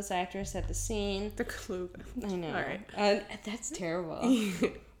clueless actress at the scene. The clueless. I know. All right. That's terrible.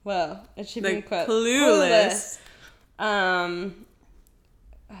 Well, it should be quote clueless.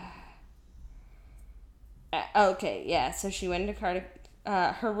 Okay, yeah. So she went into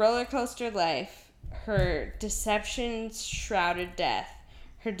her roller coaster life, her deception-shrouded death,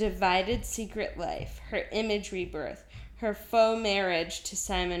 her divided secret life, her image rebirth, her faux marriage to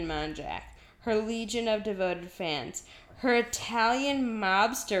Simon Monjack, her legion of devoted fans, her Italian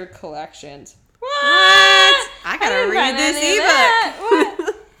mobster collections. What? I gotta read this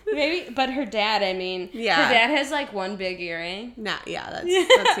ebook. We Maybe, but her dad, I mean, Yeah. her dad has like one big earring. That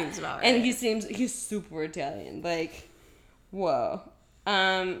seems about right. And he's super Italian. Like, whoa.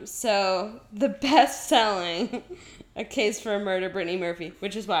 So the best-selling A Case for a Murder, Brittany Murphy,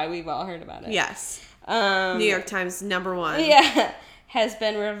 which is why we've all heard about it. Yes. New York Times #1. Yeah. Has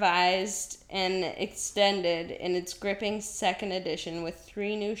been revised and extended in its gripping second edition with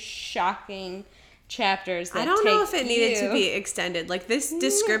 3 new shocking chapters that I don't know if take it needed to you- be extended. Like, this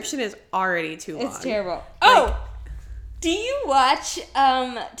description is already too long. It's terrible. Oh! Do you watch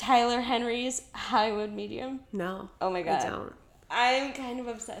Tyler Henry's Hollywood Medium? No. Oh my God. I don't. I'm kind of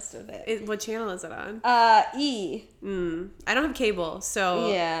obsessed with it. What channel is it on? E. I don't have cable, so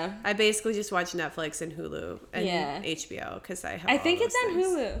Yeah. I basically just watch Netflix and Hulu and Yeah. HBO because I have I all think those it's on things.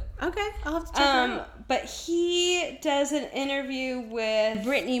 Hulu. Okay, I'll have to check it out. But he does an interview with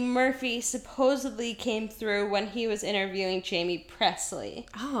Brittany Murphy, supposedly came through when he was interviewing Jamie Presley.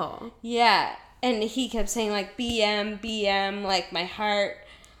 Oh. Yeah. And he kept saying, like, BM, like, my heart,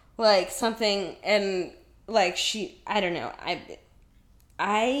 like, something, and, like, I don't know,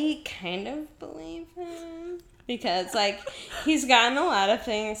 I kind of believe him, because, like, he's gotten a lot of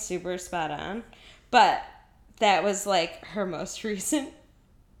things super spot on, but that was, like, her most recent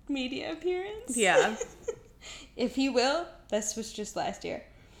media appearance. Yeah. If you will, this was just last year.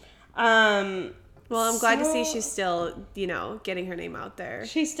 Well, I'm glad to see she's still, getting her name out there.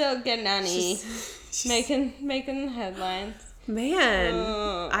 She's still getting on E, making headlines.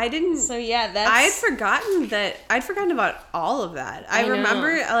 Man, I didn't. So yeah, that's. I'd forgotten about all of that. I know.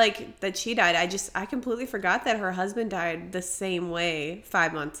 remember that she died. I completely forgot that her husband died the same way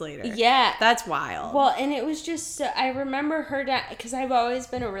 5 months later. Yeah, That's wild. well, and it was just. I remember her because I've always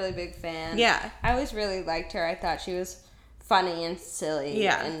been a really big fan. Yeah. I always really liked her. I thought she was funny and silly.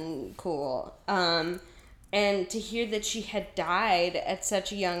 Yeah. And cool. And to hear that she had died at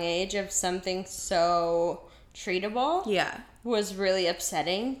such a young age of something so treatable. Yeah. Was really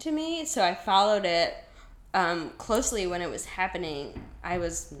upsetting to me, so I followed it closely when it was happening. I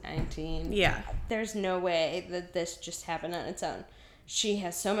was 19. Yeah. There's no way that this just happened on its own. She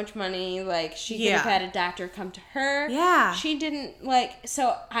has so much money, like, she could have Yeah. had a doctor come to her. Yeah. She didn't, like,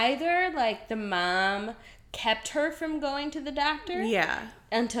 so either, like, the mom kept her from going to the doctor. Yeah.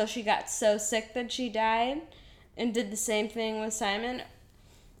 Until she got so sick that she died, and did the same thing with Simon.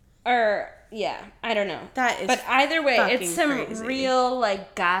 Or, yeah, I don't know. That is But either way, it's some crazy. real,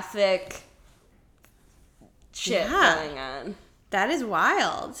 like, gothic shit Yeah. going on. That is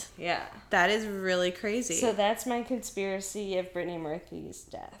wild. Yeah. That is really crazy. So that's my conspiracy of Brittany Murphy's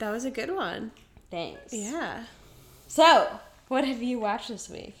death. That was a good one. Thanks. Yeah. So, what have you watched this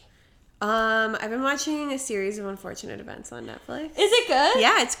week? I've been watching a series of unfortunate events on Netflix. Is it good?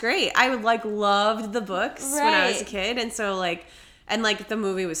 Yeah, it's great. I loved the books when I was a Right. kid, and so the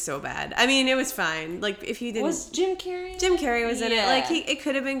movie was so bad. I mean, it was fine. Like, if you didn't, Was Jim Carrey? Jim Carrey was in it. Yeah. Like, it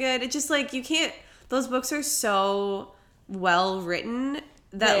could have been good. It just you can't. Those books are so well written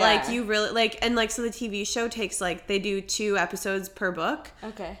that They you really and so the TV show takes they do 2 episodes per book.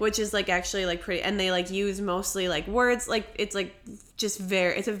 Okay. Which is actually pretty, and they use mostly words it's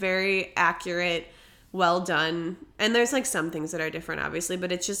it's a very accurate, well done, and there's some things that are different obviously,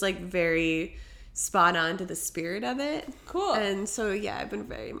 but it's just very spot on to the spirit of it. Cool. And so yeah, I've been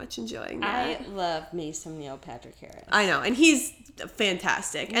very much enjoying that. I love me some Neil Patrick Harris. I know, and he's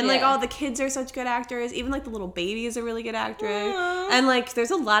fantastic, and Yeah. all the kids are such good actors. Even the little baby is a really good actor. Aww. And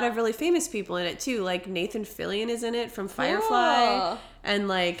there's a lot of really famous people in it too. Nathan Fillion is in it from Firefly. Cool.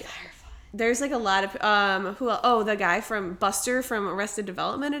 And there's a lot of the guy from Buster from Arrested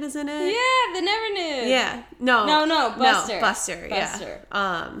Development is in it. Yeah, the Never Knew. Yeah. No, Buster. Buster. Buster.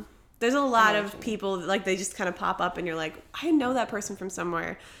 Yeah. There's a lot of people they just kind of pop up and you're like, I know that person from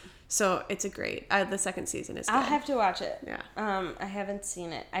somewhere. So it's a great. The second season is good. I'll have to watch it. Yeah. I haven't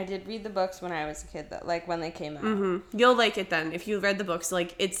seen it. I did read the books when I was a kid, though, when they came out. Mm-hmm. You'll like it then if you read the books.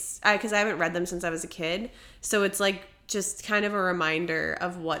 It's because I haven't read them since I was a kid, so it's just kind of a reminder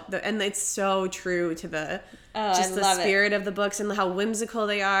of and it's so true to the spirit of the books and how whimsical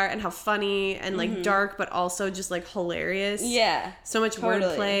they are and how funny and dark, but also just hilarious. Yeah. So much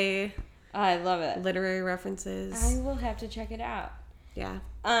totally. wordplay. I love it. Literary references. I will have to check it out. Yeah.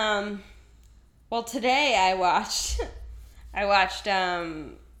 Well, today I watched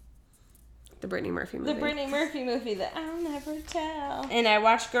The Brittany Murphy movie. the Brittany Murphy movie that I'll never tell. And I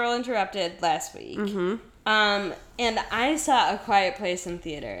watched Girl Interrupted last week. Mm-hmm. And I saw A Quiet Place in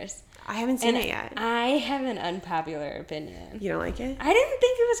theaters. I haven't seen it yet. I have an unpopular opinion. You don't like it? I didn't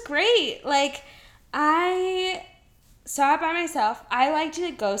think it was great. I saw it by myself. I like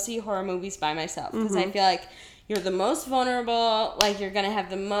to go see horror movies by myself because I feel like you're the most vulnerable, like, you're gonna have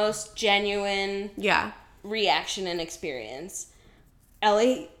the most genuine reaction and experience.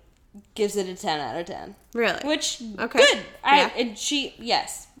 Ellie gives it a 10 out of 10. Really? Which, okay. good. And she,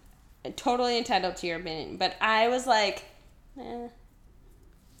 yes, totally entitled to your opinion. But I was like,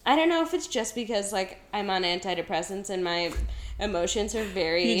 I don't know if it's just because, like, I'm on antidepressants and my emotions are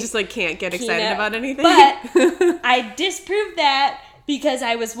very... You just, like, can't get excited about anything? But I disproved that because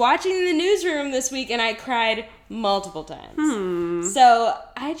I was watching the newsroom this week and I cried multiple times. So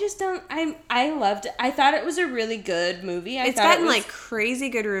I just don't... I loved it. I thought it was a really good movie. It's gotten, like, crazy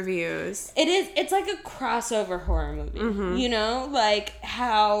good reviews. It is. It's like a crossover horror movie. You know? Like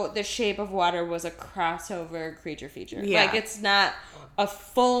how The Shape of Water was a crossover creature feature. Yeah. Like, it's not a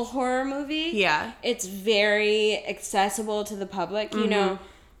full horror movie. Yeah. It's very accessible to the public. You know,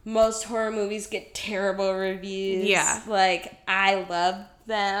 most horror movies get terrible reviews. Yeah. Like, I love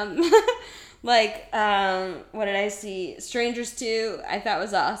them. Like, what did I see? Strangers 2, I thought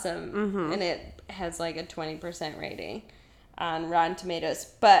was awesome. And it has like a 20% rating on Rotten Tomatoes.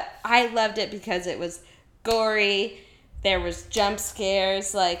 But I loved it because it was gory. There was jump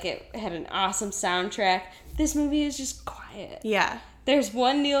scares. Like, it had an awesome soundtrack. This movie is just quiet. Yeah. There's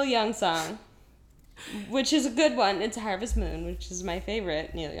one Neil Young song, which is a good one. It's Harvest Moon, which is my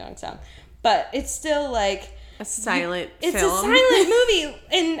favorite Neil Young song. But it's still like... a silent film. It's a silent movie.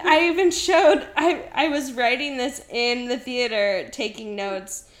 And I even showed... I was writing this in the theater, taking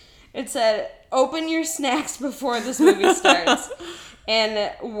notes. It said, open your snacks before this movie starts.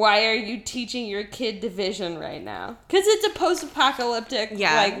 And why are you teaching your kid division right now? Because it's a post-apocalyptic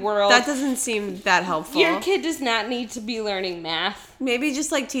world. That doesn't seem that helpful. Your kid does not need to be learning math. Maybe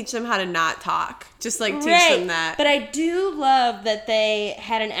just, like, teach them how to not talk. Just, like, teach them that. But I do love that they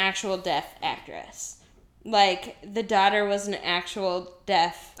had an actual deaf actress. Like, the daughter was an actual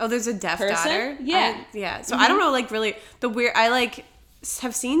deaf Oh, there's a deaf person? daughter? Yeah. Yeah. So I don't know, like, really, I, like,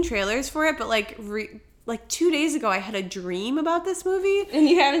 have seen trailers for it, but, like, 2 days ago I had a dream about this movie. And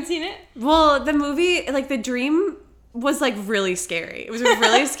you haven't seen it? Well, the movie, like, the dream was, like, really scary. It was a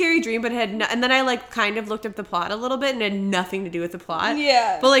really scary dream, but it had and then I, like, kind of looked up the plot a little bit and it had nothing to do with the plot.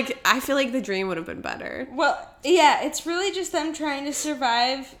 Yeah. But, like, I feel like the dream would have been better. Well, yeah, it's really just them trying to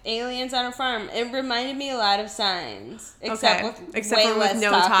survive aliens on a farm. It reminded me a lot of Signs. Except with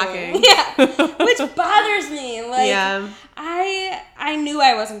no talking. Yeah. Which bothers me. Like, yeah. I knew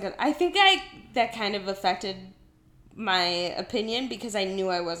I wasn't gonna... I think that kind of affected my opinion because I knew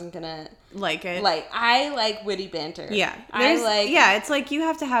I wasn't gonna like it. Like, I like witty banter. Yeah. It's like you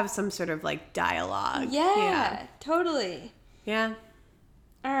have to have some sort of, like, dialogue. Yeah, totally. Yeah.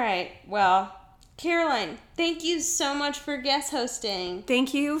 All right. Well, Caroline, thank you so much for guest hosting.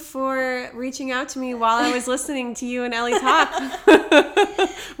 Thank you for reaching out to me while I was listening to you and Ellie talk.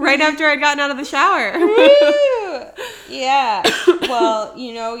 Right after I'd gotten out of the shower. Woo! Yeah. Well,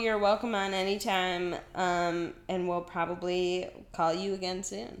 you're welcome on anytime, and we'll probably call you again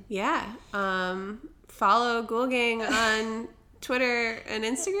soon. Yeah. Follow Ghoul Gang on Twitter and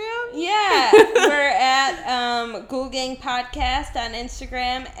Instagram? Yeah. We're at Ghoul Gang Podcast on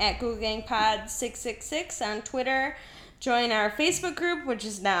Instagram, at Ghoul Gang Pod 666 on Twitter. Join our Facebook group, which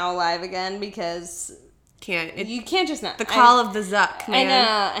is now live again because you can't just not. The call of the Zuck,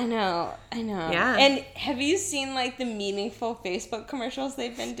 man. I know. Yeah. And have you seen, like, the meaningful Facebook commercials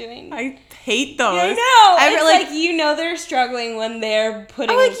they've been doing? I hate those. I know. It's like they're struggling when they're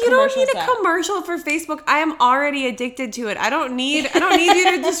putting commercials you don't need a out. commercial for Facebook. I am already addicted to it. I don't need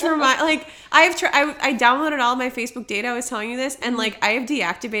you to just remind. Like, I downloaded all my Facebook data. I was telling you this, and, like, I have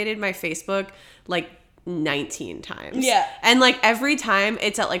deactivated my Facebook, like, 19 times. Yeah. And, like, every time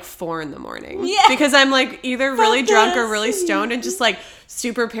it's at, like, 4 a.m. Yeah. Because I'm, like, either really drunk or really stoned and just, like,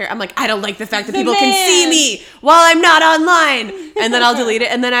 super I'm like, I don't like the fact that people can see me while I'm not online. And then I'll delete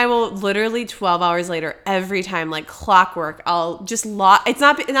it. And then I will literally 12 hours later, every time, like clockwork, I'll just it's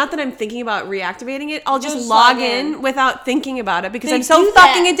not that I'm thinking about reactivating it. I'll just log in without thinking about it because I'm so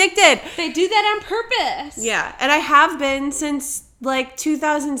fucking addicted. They do that on purpose. Yeah. And I have been since, like,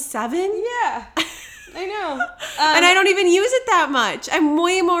 2007. Yeah. I know. And I don't even use it that much. I'm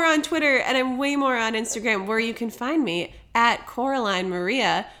way more on Twitter and I'm way more on Instagram, where you can find me at Coraline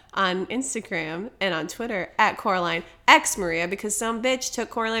Maria on Instagram and on Twitter at Coraline X Maria, because some bitch took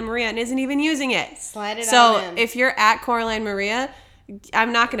Coraline Maria and isn't even using it. Slide it on in. So if you're at Coraline Maria,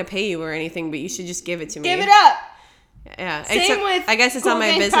 I'm not going to pay you or anything, but you should just give it to me. Give it up. Yeah. Same with I guess it's on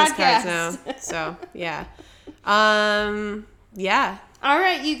my business cards now. So, yeah. Yeah. All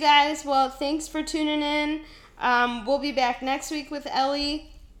right, you guys. Well, thanks for tuning in. We'll be back next week with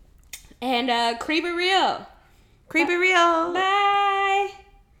Ellie. And Creep It Real. Creep It Real. Bye.